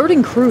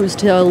 alerting crews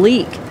to a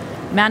leak.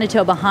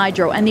 Manitoba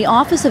Hydro and the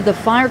Office of the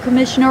Fire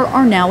Commissioner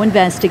are now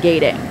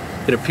investigating.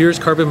 It appears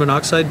carbon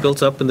monoxide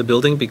built up in the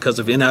building because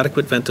of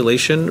inadequate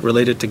ventilation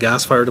related to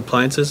gas-fired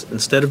appliances.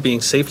 Instead of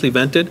being safely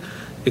vented,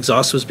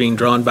 exhaust was being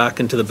drawn back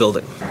into the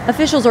building.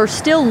 Officials are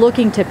still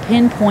looking to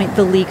pinpoint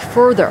the leak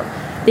further.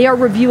 They are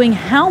reviewing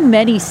how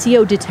many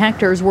CO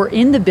detectors were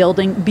in the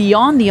building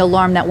beyond the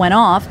alarm that went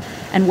off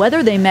and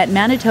whether they met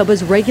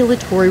Manitoba's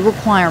regulatory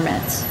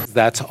requirements.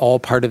 That's all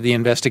part of the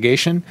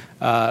investigation.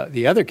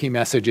 The other key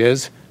message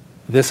is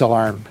this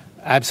alarm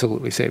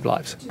absolutely saved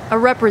lives. A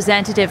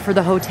representative for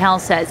the hotel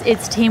says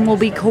its team will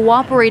be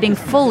cooperating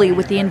fully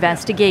with the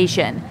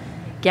investigation.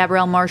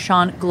 Gabrielle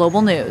Marchand,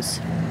 Global News.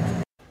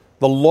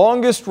 The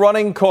longest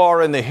running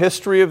car in the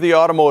history of the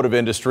automotive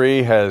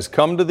industry has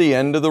come to the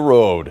end of the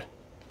road.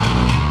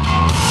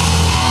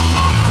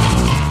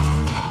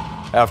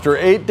 After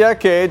 8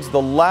 decades,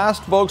 the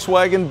last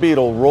Volkswagen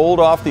Beetle rolled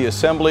off the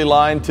assembly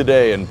line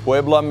today in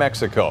Puebla,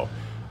 Mexico.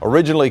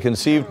 Originally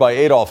conceived by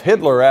Adolf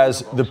Hitler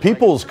as the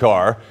people's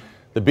car,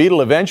 the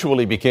Beetle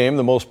eventually became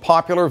the most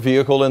popular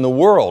vehicle in the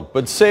world.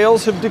 But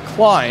sales have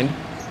declined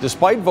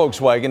despite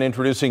Volkswagen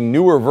introducing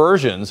newer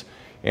versions,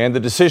 and the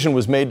decision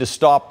was made to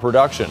stop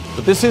production.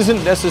 But this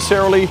isn't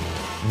necessarily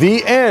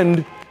the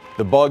end.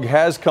 The bug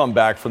has come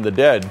back from the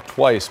dead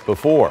twice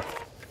before.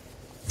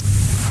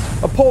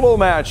 A polo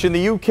match in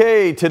the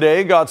UK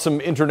today got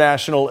some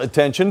international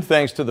attention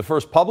thanks to the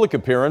first public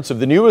appearance of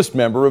the newest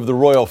member of the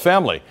royal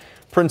family.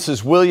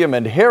 Princes William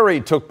and Harry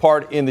took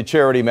part in the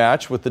charity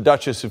match, with the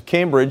Duchess of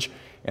Cambridge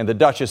and the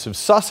Duchess of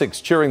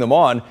Sussex cheering them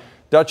on.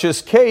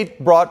 Duchess Kate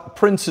brought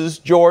Princes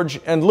George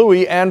and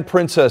Louis and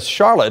Princess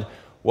Charlotte,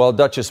 while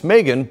Duchess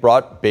Meghan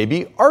brought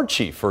baby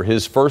Archie for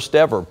his first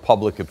ever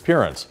public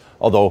appearance,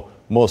 although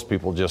most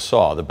people just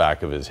saw the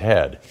back of his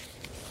head.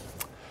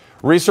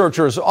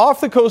 Researchers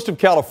off the coast of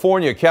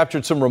California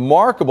captured some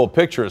remarkable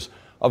pictures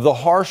of the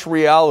harsh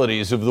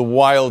realities of the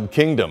wild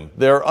kingdom.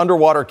 Their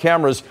underwater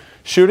cameras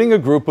shooting a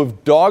group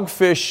of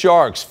dogfish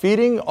sharks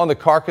feeding on the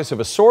carcass of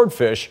a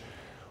swordfish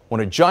when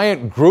a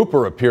giant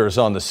grouper appears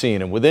on the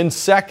scene, and within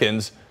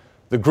seconds,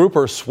 the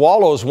grouper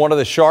swallows one of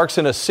the sharks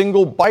in a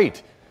single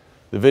bite.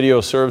 The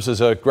video serves as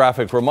a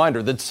graphic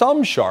reminder that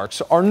some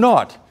sharks are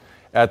not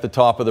at the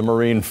top of the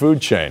marine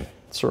food chain.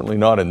 Certainly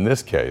not in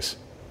this case.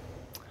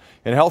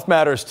 In Health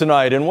Matters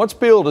tonight, in what's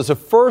billed as a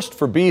first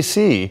for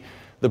BC,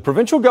 the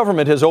provincial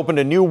government has opened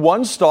a new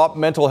one-stop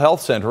mental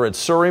health centre at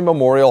Surrey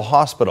Memorial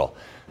Hospital.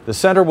 The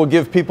center will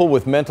give people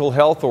with mental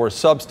health or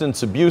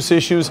substance abuse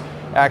issues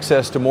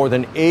access to more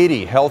than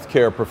 80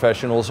 healthcare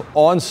professionals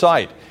on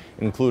site,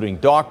 including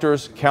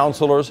doctors,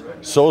 counselors,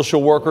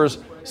 social workers,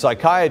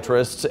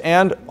 psychiatrists,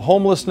 and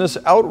homelessness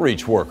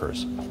outreach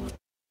workers.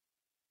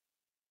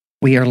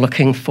 We are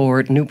looking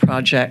for new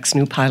projects,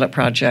 new pilot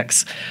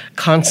projects,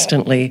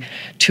 constantly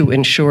to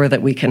ensure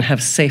that we can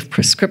have safe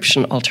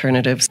prescription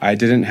alternatives. I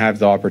didn't have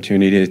the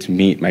opportunity to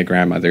meet my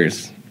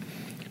grandmothers.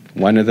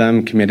 One of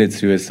them committed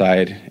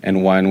suicide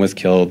and one was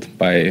killed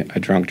by a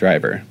drunk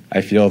driver.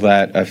 I feel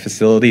that a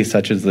facility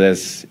such as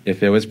this,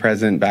 if it was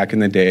present back in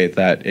the day,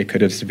 that it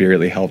could have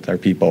severely helped our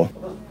people.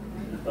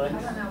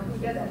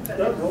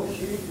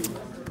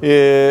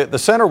 The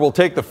center will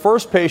take the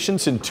first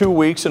patients in 2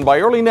 weeks, and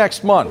by early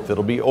next month,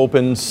 it'll be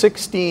open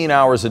 16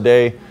 hours a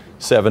day,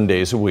 7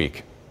 days a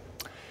week.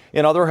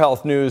 In other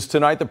health news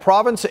tonight, the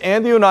province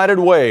and the United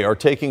Way are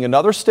taking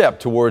another step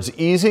towards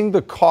easing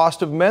the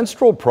cost of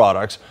menstrual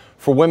products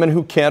for women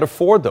who can't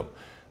afford them.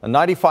 A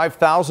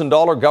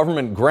 $95,000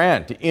 government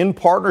grant in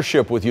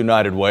partnership with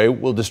United Way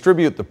will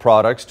distribute the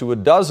products to a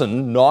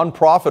dozen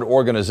nonprofit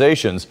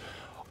organizations.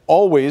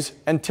 Always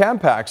and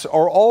Tampax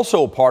are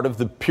also part of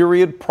the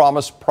Period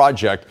Promise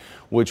project,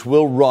 which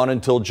will run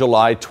until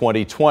July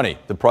 2020.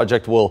 The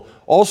project will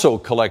also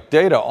collect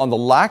data on the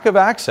lack of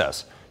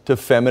access to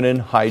feminine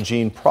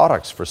hygiene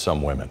products for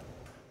some women.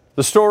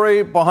 The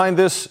story behind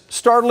this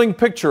startling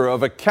picture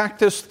of a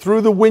cactus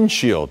through the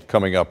windshield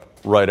coming up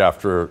right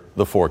after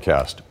the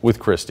forecast with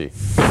Christy.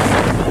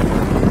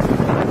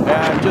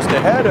 And just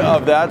ahead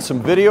of that,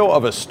 some video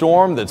of a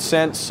storm that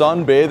sent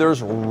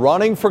sunbathers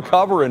running for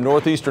cover in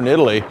northeastern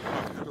Italy.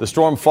 The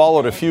storm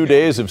followed a few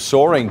days of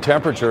soaring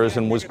temperatures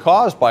and was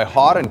caused by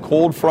hot and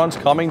cold fronts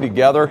coming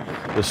together.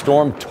 The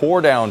storm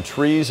tore down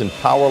trees and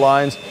power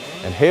lines,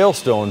 and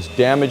hailstones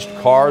damaged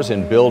cars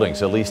and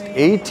buildings. At least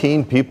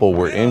 18 people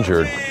were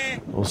injured.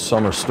 Those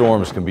summer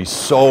storms can be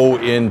so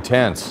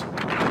intense.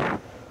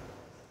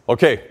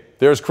 Okay,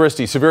 there's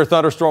Christy. Severe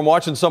thunderstorm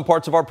watch in some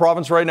parts of our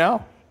province right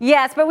now.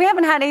 Yes, but we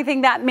haven't had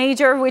anything that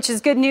major, which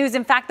is good news.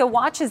 In fact, the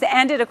watch has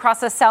ended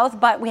across the south,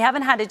 but we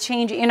haven't had a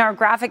change in our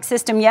graphic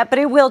system yet, but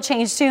it will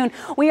change soon.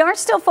 We are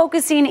still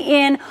focusing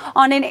in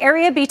on an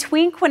area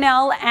between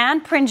Quesnel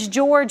and Prince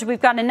George.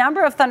 We've got a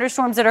number of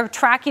thunderstorms that are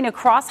tracking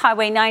across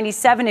Highway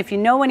 97. If you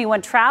know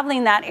anyone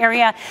traveling that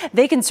area,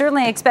 they can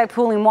certainly expect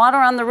pooling water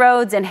on the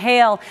roads and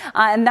hail,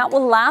 and that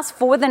will last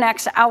for the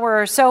next hour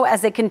or so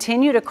as they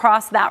continue to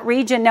cross that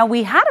region. Now,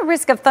 we had a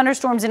risk of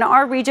thunderstorms in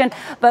our region,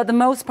 but for the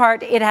most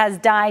part, it has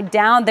died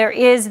down. There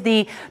is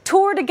the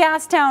Tour de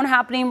Gastown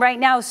happening right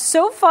now.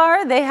 So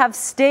far, they have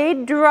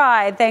stayed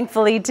dry,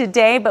 thankfully,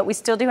 today, but we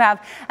still do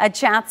have a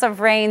chance of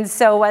rain.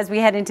 So as we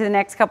head into the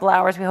next couple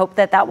hours, we hope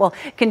that that will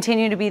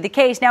continue to be the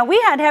case. Now, we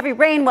had heavy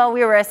rain while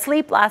we were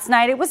asleep last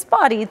night. It was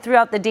spotty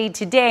throughout the day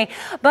today,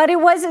 but it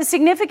was a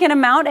significant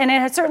amount, and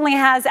it certainly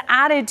has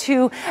added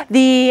to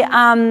the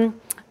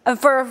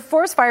for a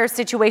forest fire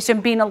situation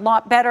being a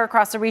lot better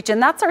across the region.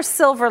 That's our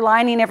silver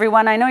lining,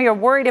 everyone. I know you're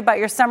worried about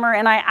your summer,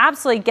 and I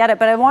absolutely get it,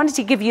 but I wanted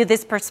to give you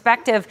this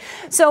perspective.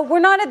 So we're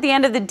not at the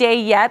end of the day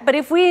yet, but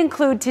if we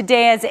include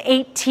today as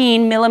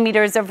 18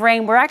 millimeters of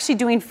rain, we're actually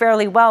doing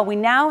fairly well. We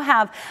now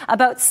have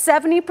about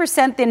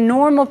 70% the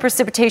normal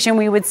precipitation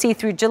we would see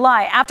through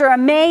July. After a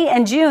May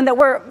and June that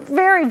were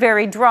very,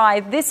 very dry,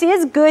 this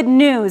is good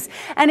news.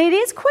 And it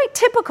is quite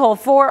typical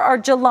for our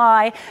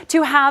July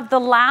to have the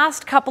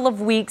last couple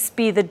of weeks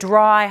be the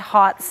dry,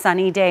 hot,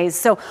 sunny days.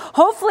 So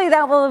hopefully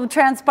that will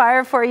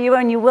transpire for you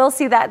and you will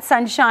see that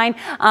sunshine.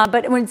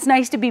 But it's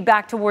nice to be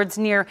back towards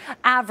near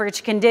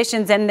average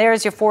conditions. And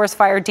there's your forest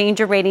fire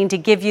danger rating to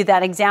give you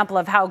that example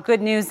of how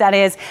good news that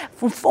is.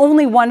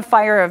 Only one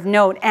fire of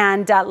note.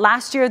 And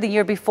last year, the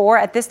year before,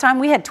 at this time,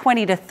 we had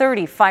 20 to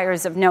 30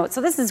 fires of note.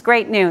 So this is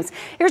great news.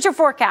 Here's your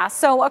forecast.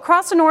 So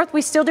across the north,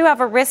 we still do have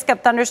a risk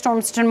of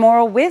thunderstorms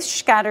tomorrow with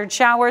scattered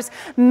showers,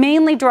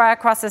 mainly dry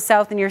across the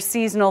south and your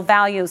seasonal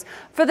values.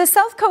 For the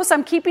south coast,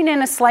 I'm keeping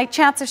in a slight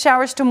chance of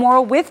showers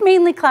tomorrow with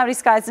mainly cloudy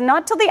skies, and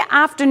not till the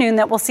afternoon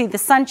that we'll see the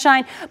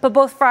sunshine, but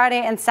both Friday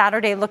and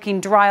Saturday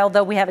looking dry,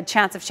 although we have a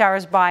chance of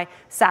showers by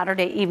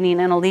Saturday evening.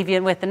 And I'll leave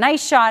you with a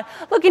nice shot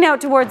looking out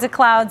towards the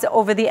clouds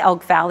over the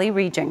Elk Valley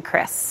region.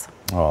 Chris.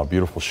 Oh,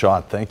 beautiful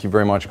shot. Thank you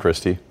very much,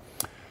 Christy.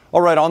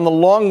 All right, on the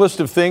long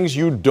list of things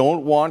you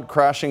don't want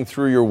crashing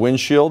through your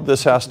windshield,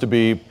 this has to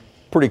be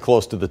pretty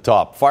close to the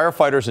top.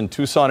 Firefighters in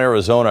Tucson,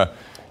 Arizona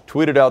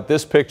tweeted out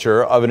this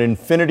picture of an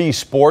Infiniti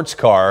sports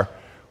car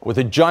with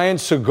a giant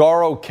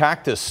saguaro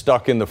cactus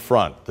stuck in the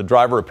front. The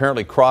driver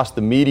apparently crossed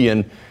the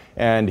median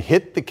and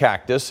hit the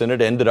cactus, and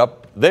it ended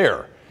up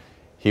there.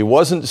 He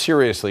wasn't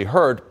seriously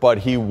hurt, but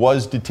he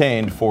was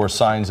detained for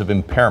signs of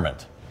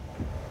impairment.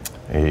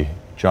 A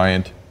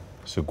giant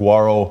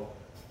saguaro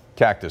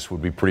cactus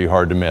would be pretty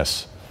hard to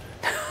miss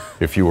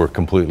if you were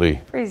completely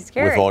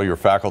with all your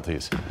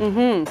faculties.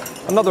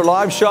 Another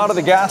live shot of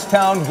the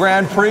Gastown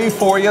Grand Prix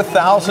for you.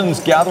 Thousands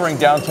gathering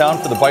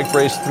downtown for the bike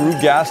race through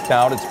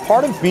Gastown. It's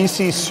part of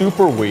BC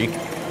Super Week.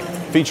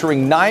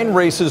 featuring 9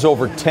 races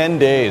over 10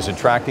 days,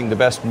 attracting the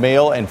best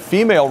male and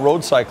female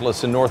road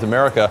cyclists in North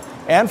America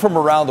and from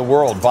around the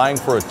world, vying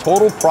for a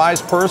total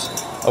prize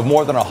purse of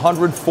more than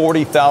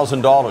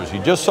 $140,000.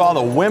 You just saw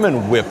the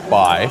women whip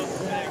by.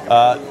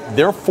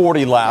 They're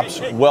 40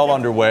 laps well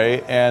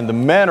underway, and the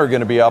men are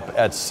going to be up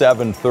at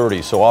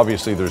 7:30. So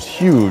obviously there's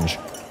huge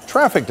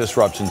traffic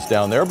disruptions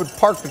down there, but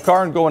park the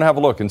car and go and have a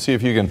look and see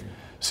if you can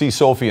see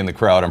Sophie in the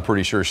crowd. I'm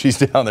pretty sure she's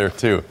down there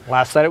too.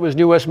 Last night it was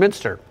New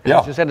Westminster.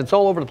 Yeah. As you said, it's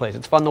all over the place.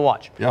 It's fun to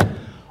watch. Yeah.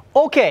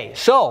 Okay,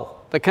 so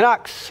the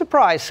Canucks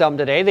surprised some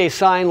today. They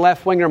signed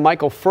left winger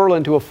Michael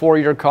Furlan to a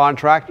 4-year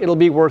contract. It'll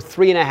be worth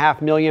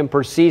 $3.5 million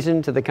per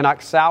season to the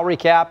Canucks salary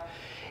cap.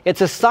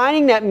 It's a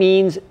signing that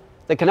means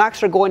the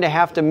Canucks are going to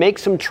have to make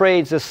some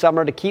trades this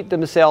summer to keep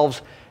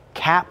themselves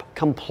cap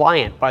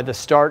compliant by the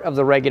start of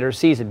the regular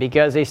season,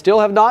 because they still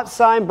have not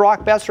signed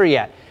Brock Besser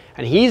yet.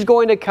 And he's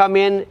going to come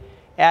in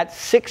at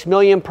 $6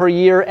 million per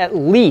year at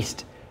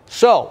least.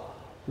 So,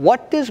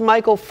 what does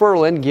Michael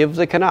Furlan give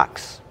the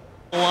Canucks?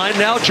 Line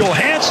now,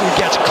 Johansson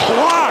gets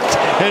clocked,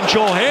 and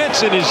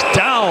Johansson is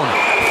down.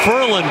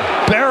 Furlan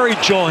buried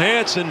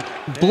Johansson.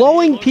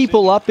 Blowing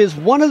people up is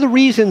one of the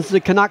reasons the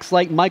Canucks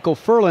like Michael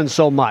Furlan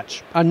so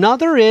much.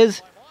 Another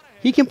is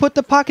he can put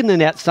the puck in the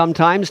net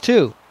sometimes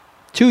too.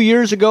 2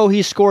 years ago,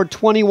 he scored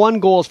 21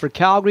 goals for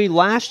Calgary.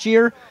 Last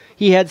year,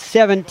 he had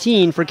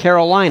 17 for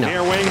Carolina.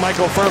 Near wing,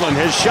 Michael Furlan,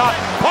 his shot,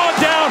 pawed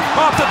down,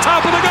 off the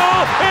top of the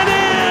goal, and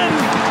in!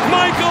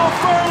 Michael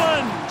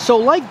Furlan! So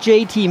like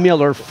JT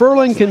Miller,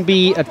 Furlan can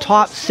be a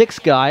top 6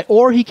 guy,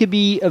 or he could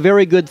be a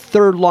very good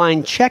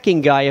third-line checking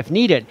guy if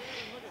needed.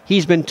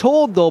 He's been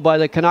told, though, by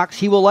the Canucks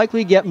he will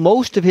likely get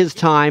most of his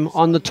time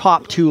on the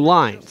top 2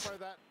 lines.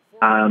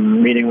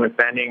 Meeting with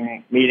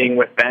Benning, he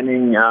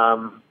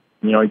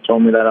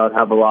told me that I would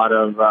have a lot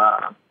of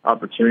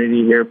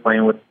opportunity here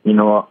playing with,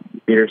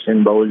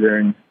 Peterson, Bozer,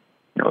 and,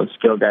 the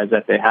skill guys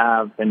that they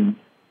have. And,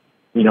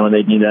 they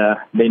need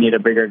a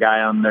bigger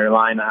guy on their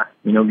line,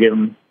 give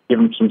him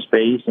some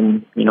space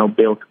and, be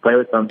able to play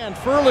with them. And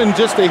Furlan,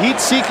 just a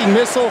heat-seeking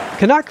missile.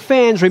 Canuck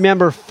fans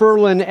remember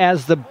Furlan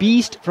as the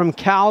beast from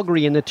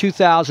Calgary in the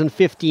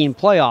 2015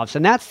 playoffs,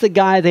 and that's the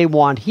guy they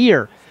want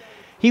here.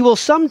 He will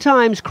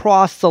sometimes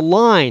cross the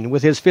line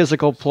with his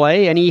physical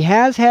play, and he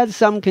has had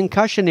some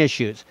concussion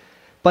issues.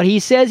 But he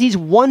says he's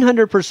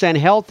 100%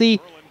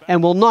 healthy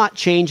and will not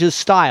change his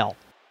style.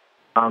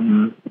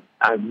 I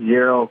have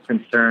zero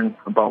concern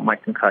about my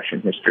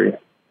concussion history.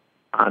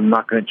 I'm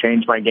not going to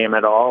change my game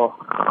at all.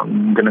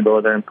 I'm going to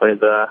go there and play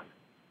the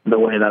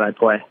way that I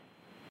play.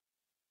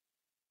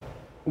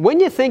 When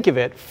you think of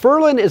it,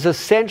 Furlan is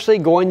essentially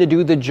going to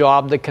do the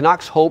job the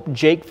Canucks hoped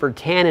Jake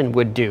Virtanen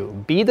would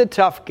do. Be the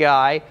tough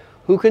guy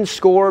who can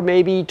score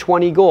maybe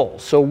 20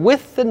 goals. So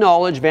with the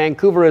knowledge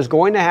Vancouver is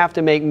going to have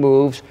to make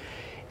moves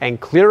and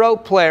clear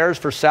out players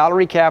for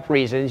salary cap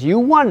reasons, you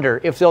wonder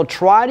if they'll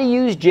try to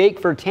use Jake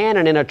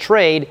Virtanen in a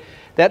trade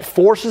that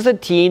forces a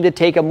team to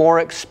take a more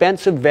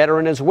expensive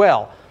veteran as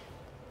well.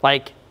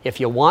 Like, if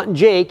you want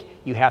Jake,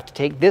 you have to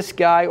take this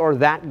guy or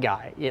that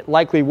guy. It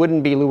likely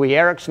wouldn't be Louis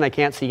Eriksson. I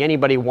can't see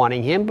anybody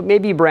wanting him, but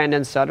maybe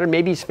Brandon Sutter,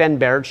 maybe Sven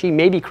Baertschi,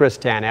 maybe Chris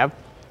Tanev.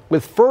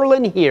 With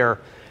Furlan here,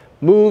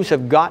 moves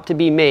have got to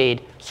be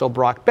made so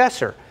Brock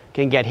Besser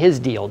can get his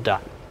deal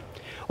done.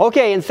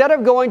 Okay, instead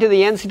of going to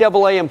the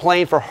NCAA and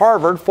playing for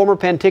Harvard, former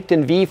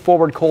Penticton V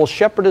forward Cole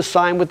Shepherd has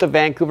signed with the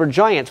Vancouver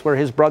Giants, where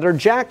his brother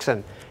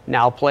Jackson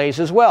now plays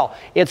as well.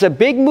 It's a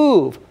big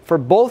move for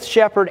both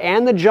Shepherd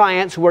and the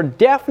Giants, who are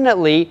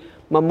definitely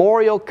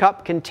Memorial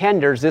Cup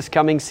contenders this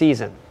coming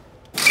season.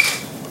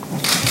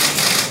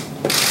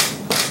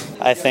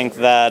 I think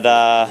that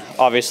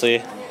obviously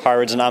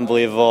Harvard's an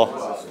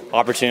unbelievable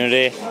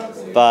opportunity,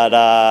 but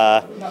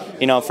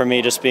for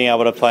me, just being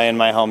able to play in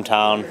my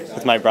hometown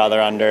with my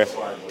brother under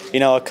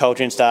a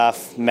coaching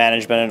staff,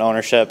 management, and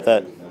ownership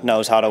that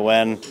knows how to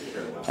win,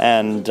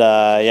 and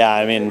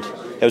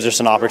it was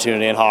just an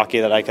opportunity in hockey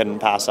that I couldn't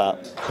pass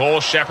up. Cole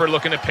Shepherd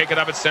looking to pick it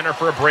up at center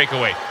for a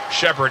breakaway.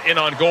 Shepherd in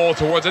on goal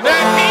towards the net.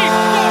 He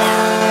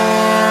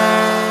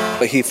scores!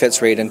 But he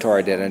fits right into our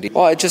identity.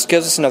 Well, it just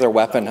gives us another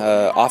weapon,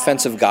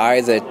 offensive guy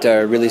that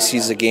really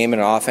sees the game in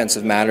an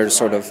offensive manner to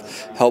sort of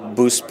help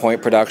boost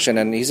point production.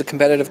 And he's a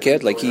competitive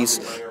kid. Like, he's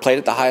played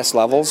at the highest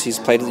levels. He's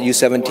played at the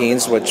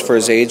U17s, which for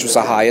his age was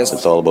the highest.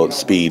 It's all about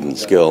speed and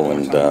skill,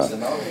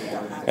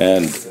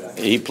 and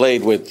he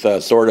played with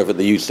sort of at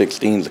the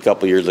U16s a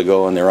couple years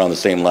ago, and they were on the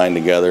same line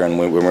together, and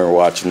we were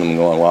watching them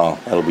going, wow,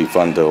 that'll be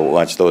fun to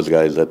watch those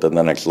guys at the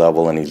next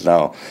level. And he's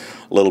now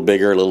a little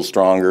bigger, a little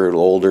stronger, a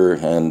little older,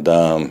 and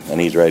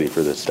he's ready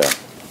for this stuff.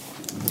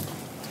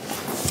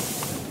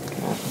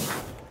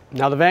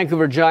 Now the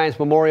Vancouver Giants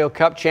Memorial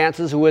Cup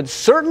chances would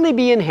certainly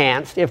be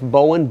enhanced if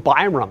Bowen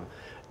Byram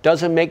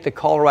doesn't make the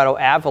Colorado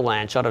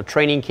Avalanche out of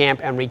training camp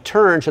and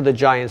return to the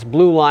Giants'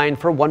 blue line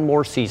for one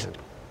more season.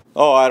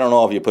 Oh, I don't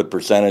know if you put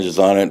percentages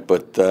on it,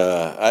 but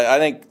I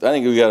think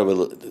we got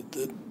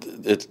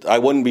I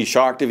wouldn't be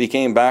shocked if he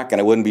came back, and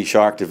I wouldn't be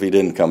shocked if he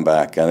didn't come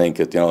back. I think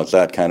it's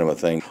that kind of a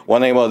thing.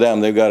 One thing about them,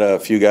 they've got a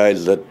few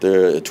guys that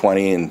they're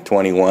 20 and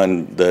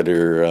 21 that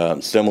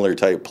are similar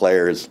type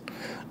players.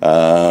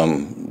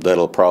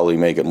 That'll probably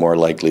make it more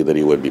likely that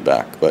he would be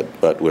back.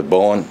 But with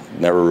Bowen,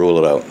 never rule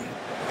it out.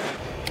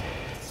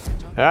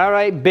 All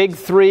right, big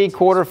three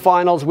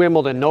quarterfinals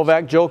Wimbledon.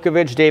 Novak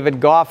Djokovic,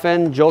 David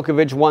Goffin.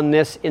 Djokovic won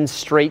this in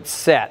straight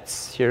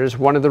sets. Here's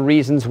one of the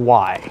reasons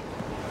why.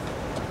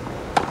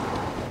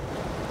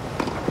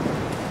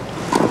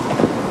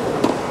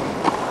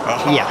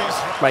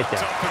 Yeah, right there.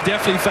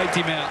 Definitely faked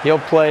him out. He'll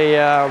play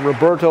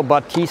Roberto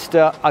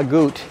Bautista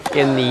Agut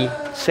in the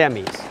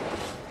semis.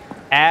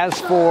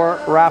 As for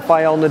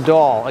Rafael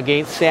Nadal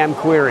against Sam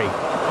Querrey,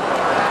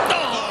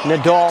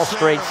 Nadal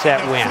straight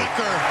set win.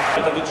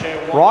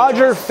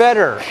 Roger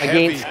Federer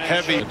against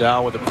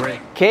Nadal with a break.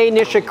 Kei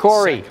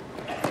Nishikori.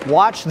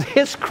 Watch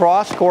this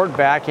cross-court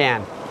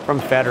backhand from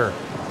Federer.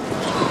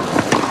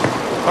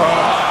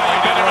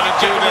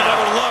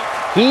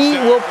 He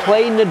will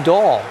play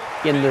Nadal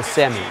in the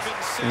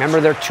semis. Remember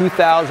their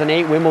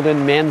 2008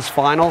 Wimbledon men's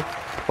final?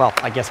 Well,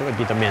 I guess it would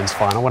be the men's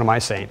final. What am I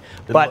saying?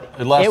 But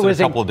it lasted a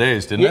couple of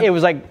days, didn't it? It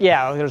was like,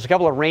 there was a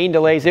couple of rain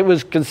delays. It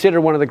was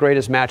considered one of the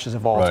greatest matches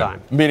of all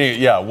time.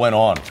 Meaning, it went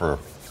on for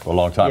a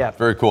long time. Yeah.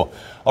 Very cool.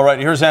 All right,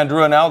 here's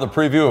Andrea now, the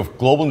preview of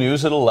Global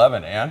News at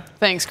 11. Ann?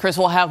 Thanks, Chris.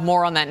 We'll have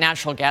more on that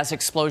natural gas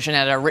explosion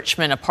at a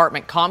Richmond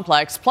apartment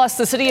complex. Plus,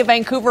 the city of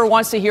Vancouver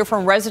wants to hear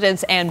from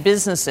residents and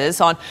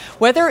businesses on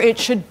whether it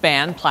should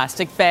ban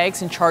plastic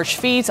bags and charge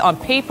fees on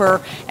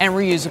paper and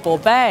reusable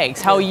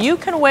bags. How you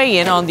can weigh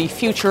in on the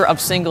future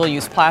of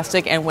single-use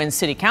plastic and when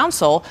City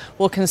Council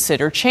will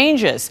consider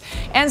changes.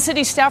 And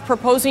city staff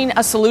proposing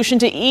a solution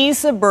to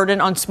ease the burden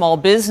on small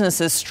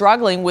businesses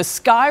struggling with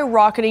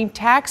skyrocketing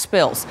tax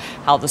bills.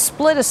 How the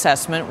split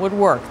assessment would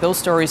work. Those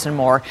stories and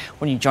more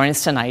when you join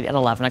us tonight at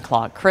 11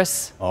 o'clock.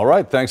 Chris? All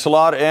right. Thanks a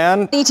lot,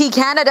 Ann. ET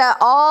Canada,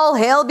 all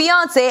hail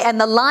Beyonce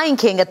and the Lion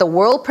King at the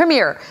world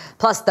premiere.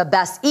 Plus the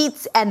best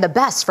eats and the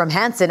best from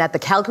Hanson at the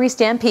Calgary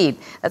Stampede.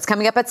 That's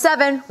coming up at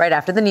 7, right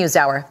after the news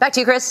hour. Back to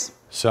you, Chris.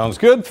 Sounds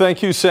good.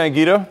 Thank you,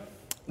 Sangeeta.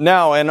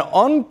 Now, an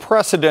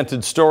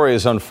unprecedented story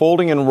is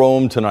unfolding in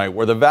Rome tonight,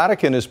 where the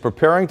Vatican is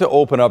preparing to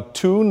open up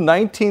 2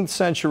 19th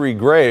century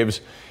graves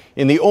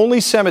in the only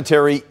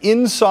cemetery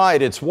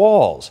inside its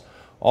walls.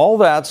 All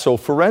that so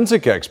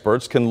forensic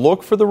experts can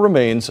look for the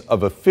remains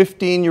of a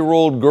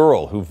 15-year-old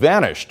girl who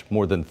vanished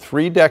more than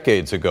 3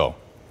 decades ago.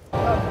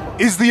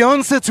 Is the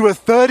answer to a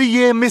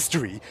 30-year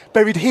mystery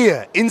buried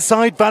here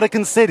inside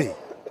Vatican City.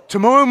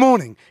 Tomorrow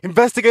morning,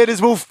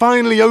 investigators will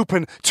finally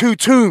open 2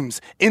 tombs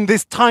in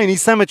this tiny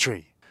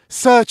cemetery,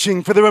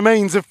 searching for the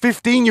remains of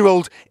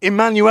 15-year-old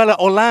Emanuela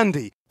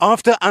Orlandi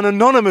after an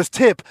anonymous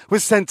tip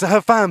was sent to her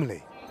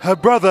family. Her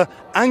brother,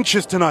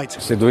 anxious tonight.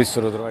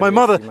 My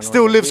mother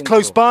still lives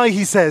close by,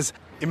 he says.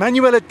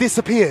 Emanuela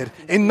disappeared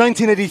in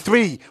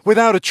 1983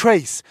 without a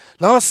trace.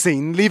 Last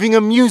seen leaving a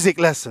music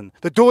lesson.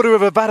 The daughter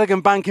of a Vatican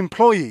Bank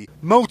employee.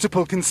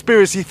 Multiple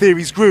conspiracy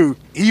theories grew,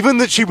 even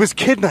that she was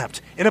kidnapped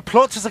in a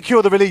plot to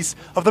secure the release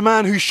of the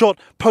man who shot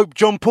Pope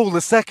John Paul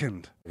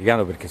II.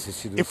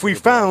 If we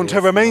found her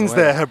remains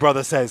there, her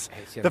brother says,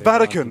 the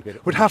Vatican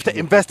would have to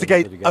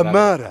investigate a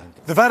murder.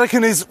 The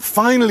Vatican is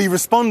finally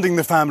responding,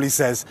 the family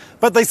says,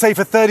 but they say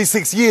for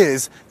 36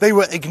 years they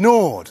were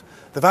ignored.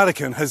 The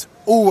Vatican has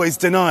always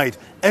denied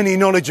any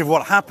knowledge of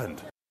what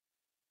happened.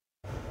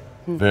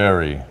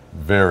 Very,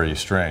 very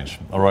strange.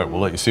 All right, we'll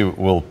let you see.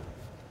 We'll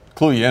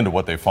clue you into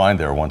what they find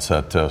there once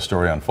that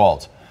story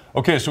unfolds.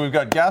 Okay, so we've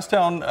got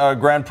Gastown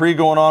Grand Prix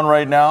going on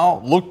right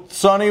now. Looked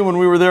sunny when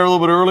we were there a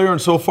little bit earlier,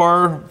 and so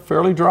far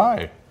fairly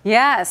dry.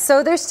 Yeah,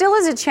 so there still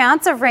is a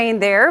chance of rain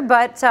there,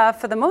 but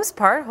for the most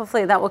part,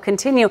 hopefully that will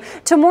continue.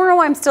 Tomorrow,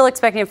 I'm still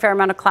expecting a fair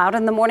amount of cloud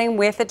in the morning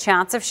with a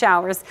chance of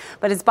showers,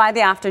 but it's by the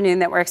afternoon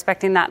that we're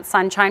expecting that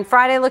sunshine.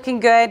 Friday looking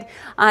good.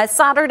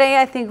 Saturday,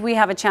 I think we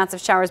have a chance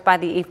of showers by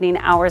the evening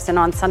hours and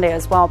on Sunday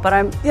as well,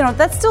 but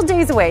that's still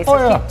days away,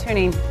 so keep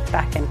tuning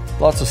back in.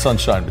 Lots of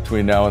sunshine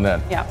between now and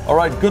then. Yeah. All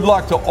right, good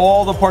luck to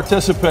all the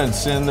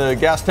participants in the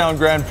Gastown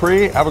Grand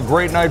Prix. Have a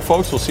great night,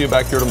 folks. We'll see you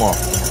back here tomorrow.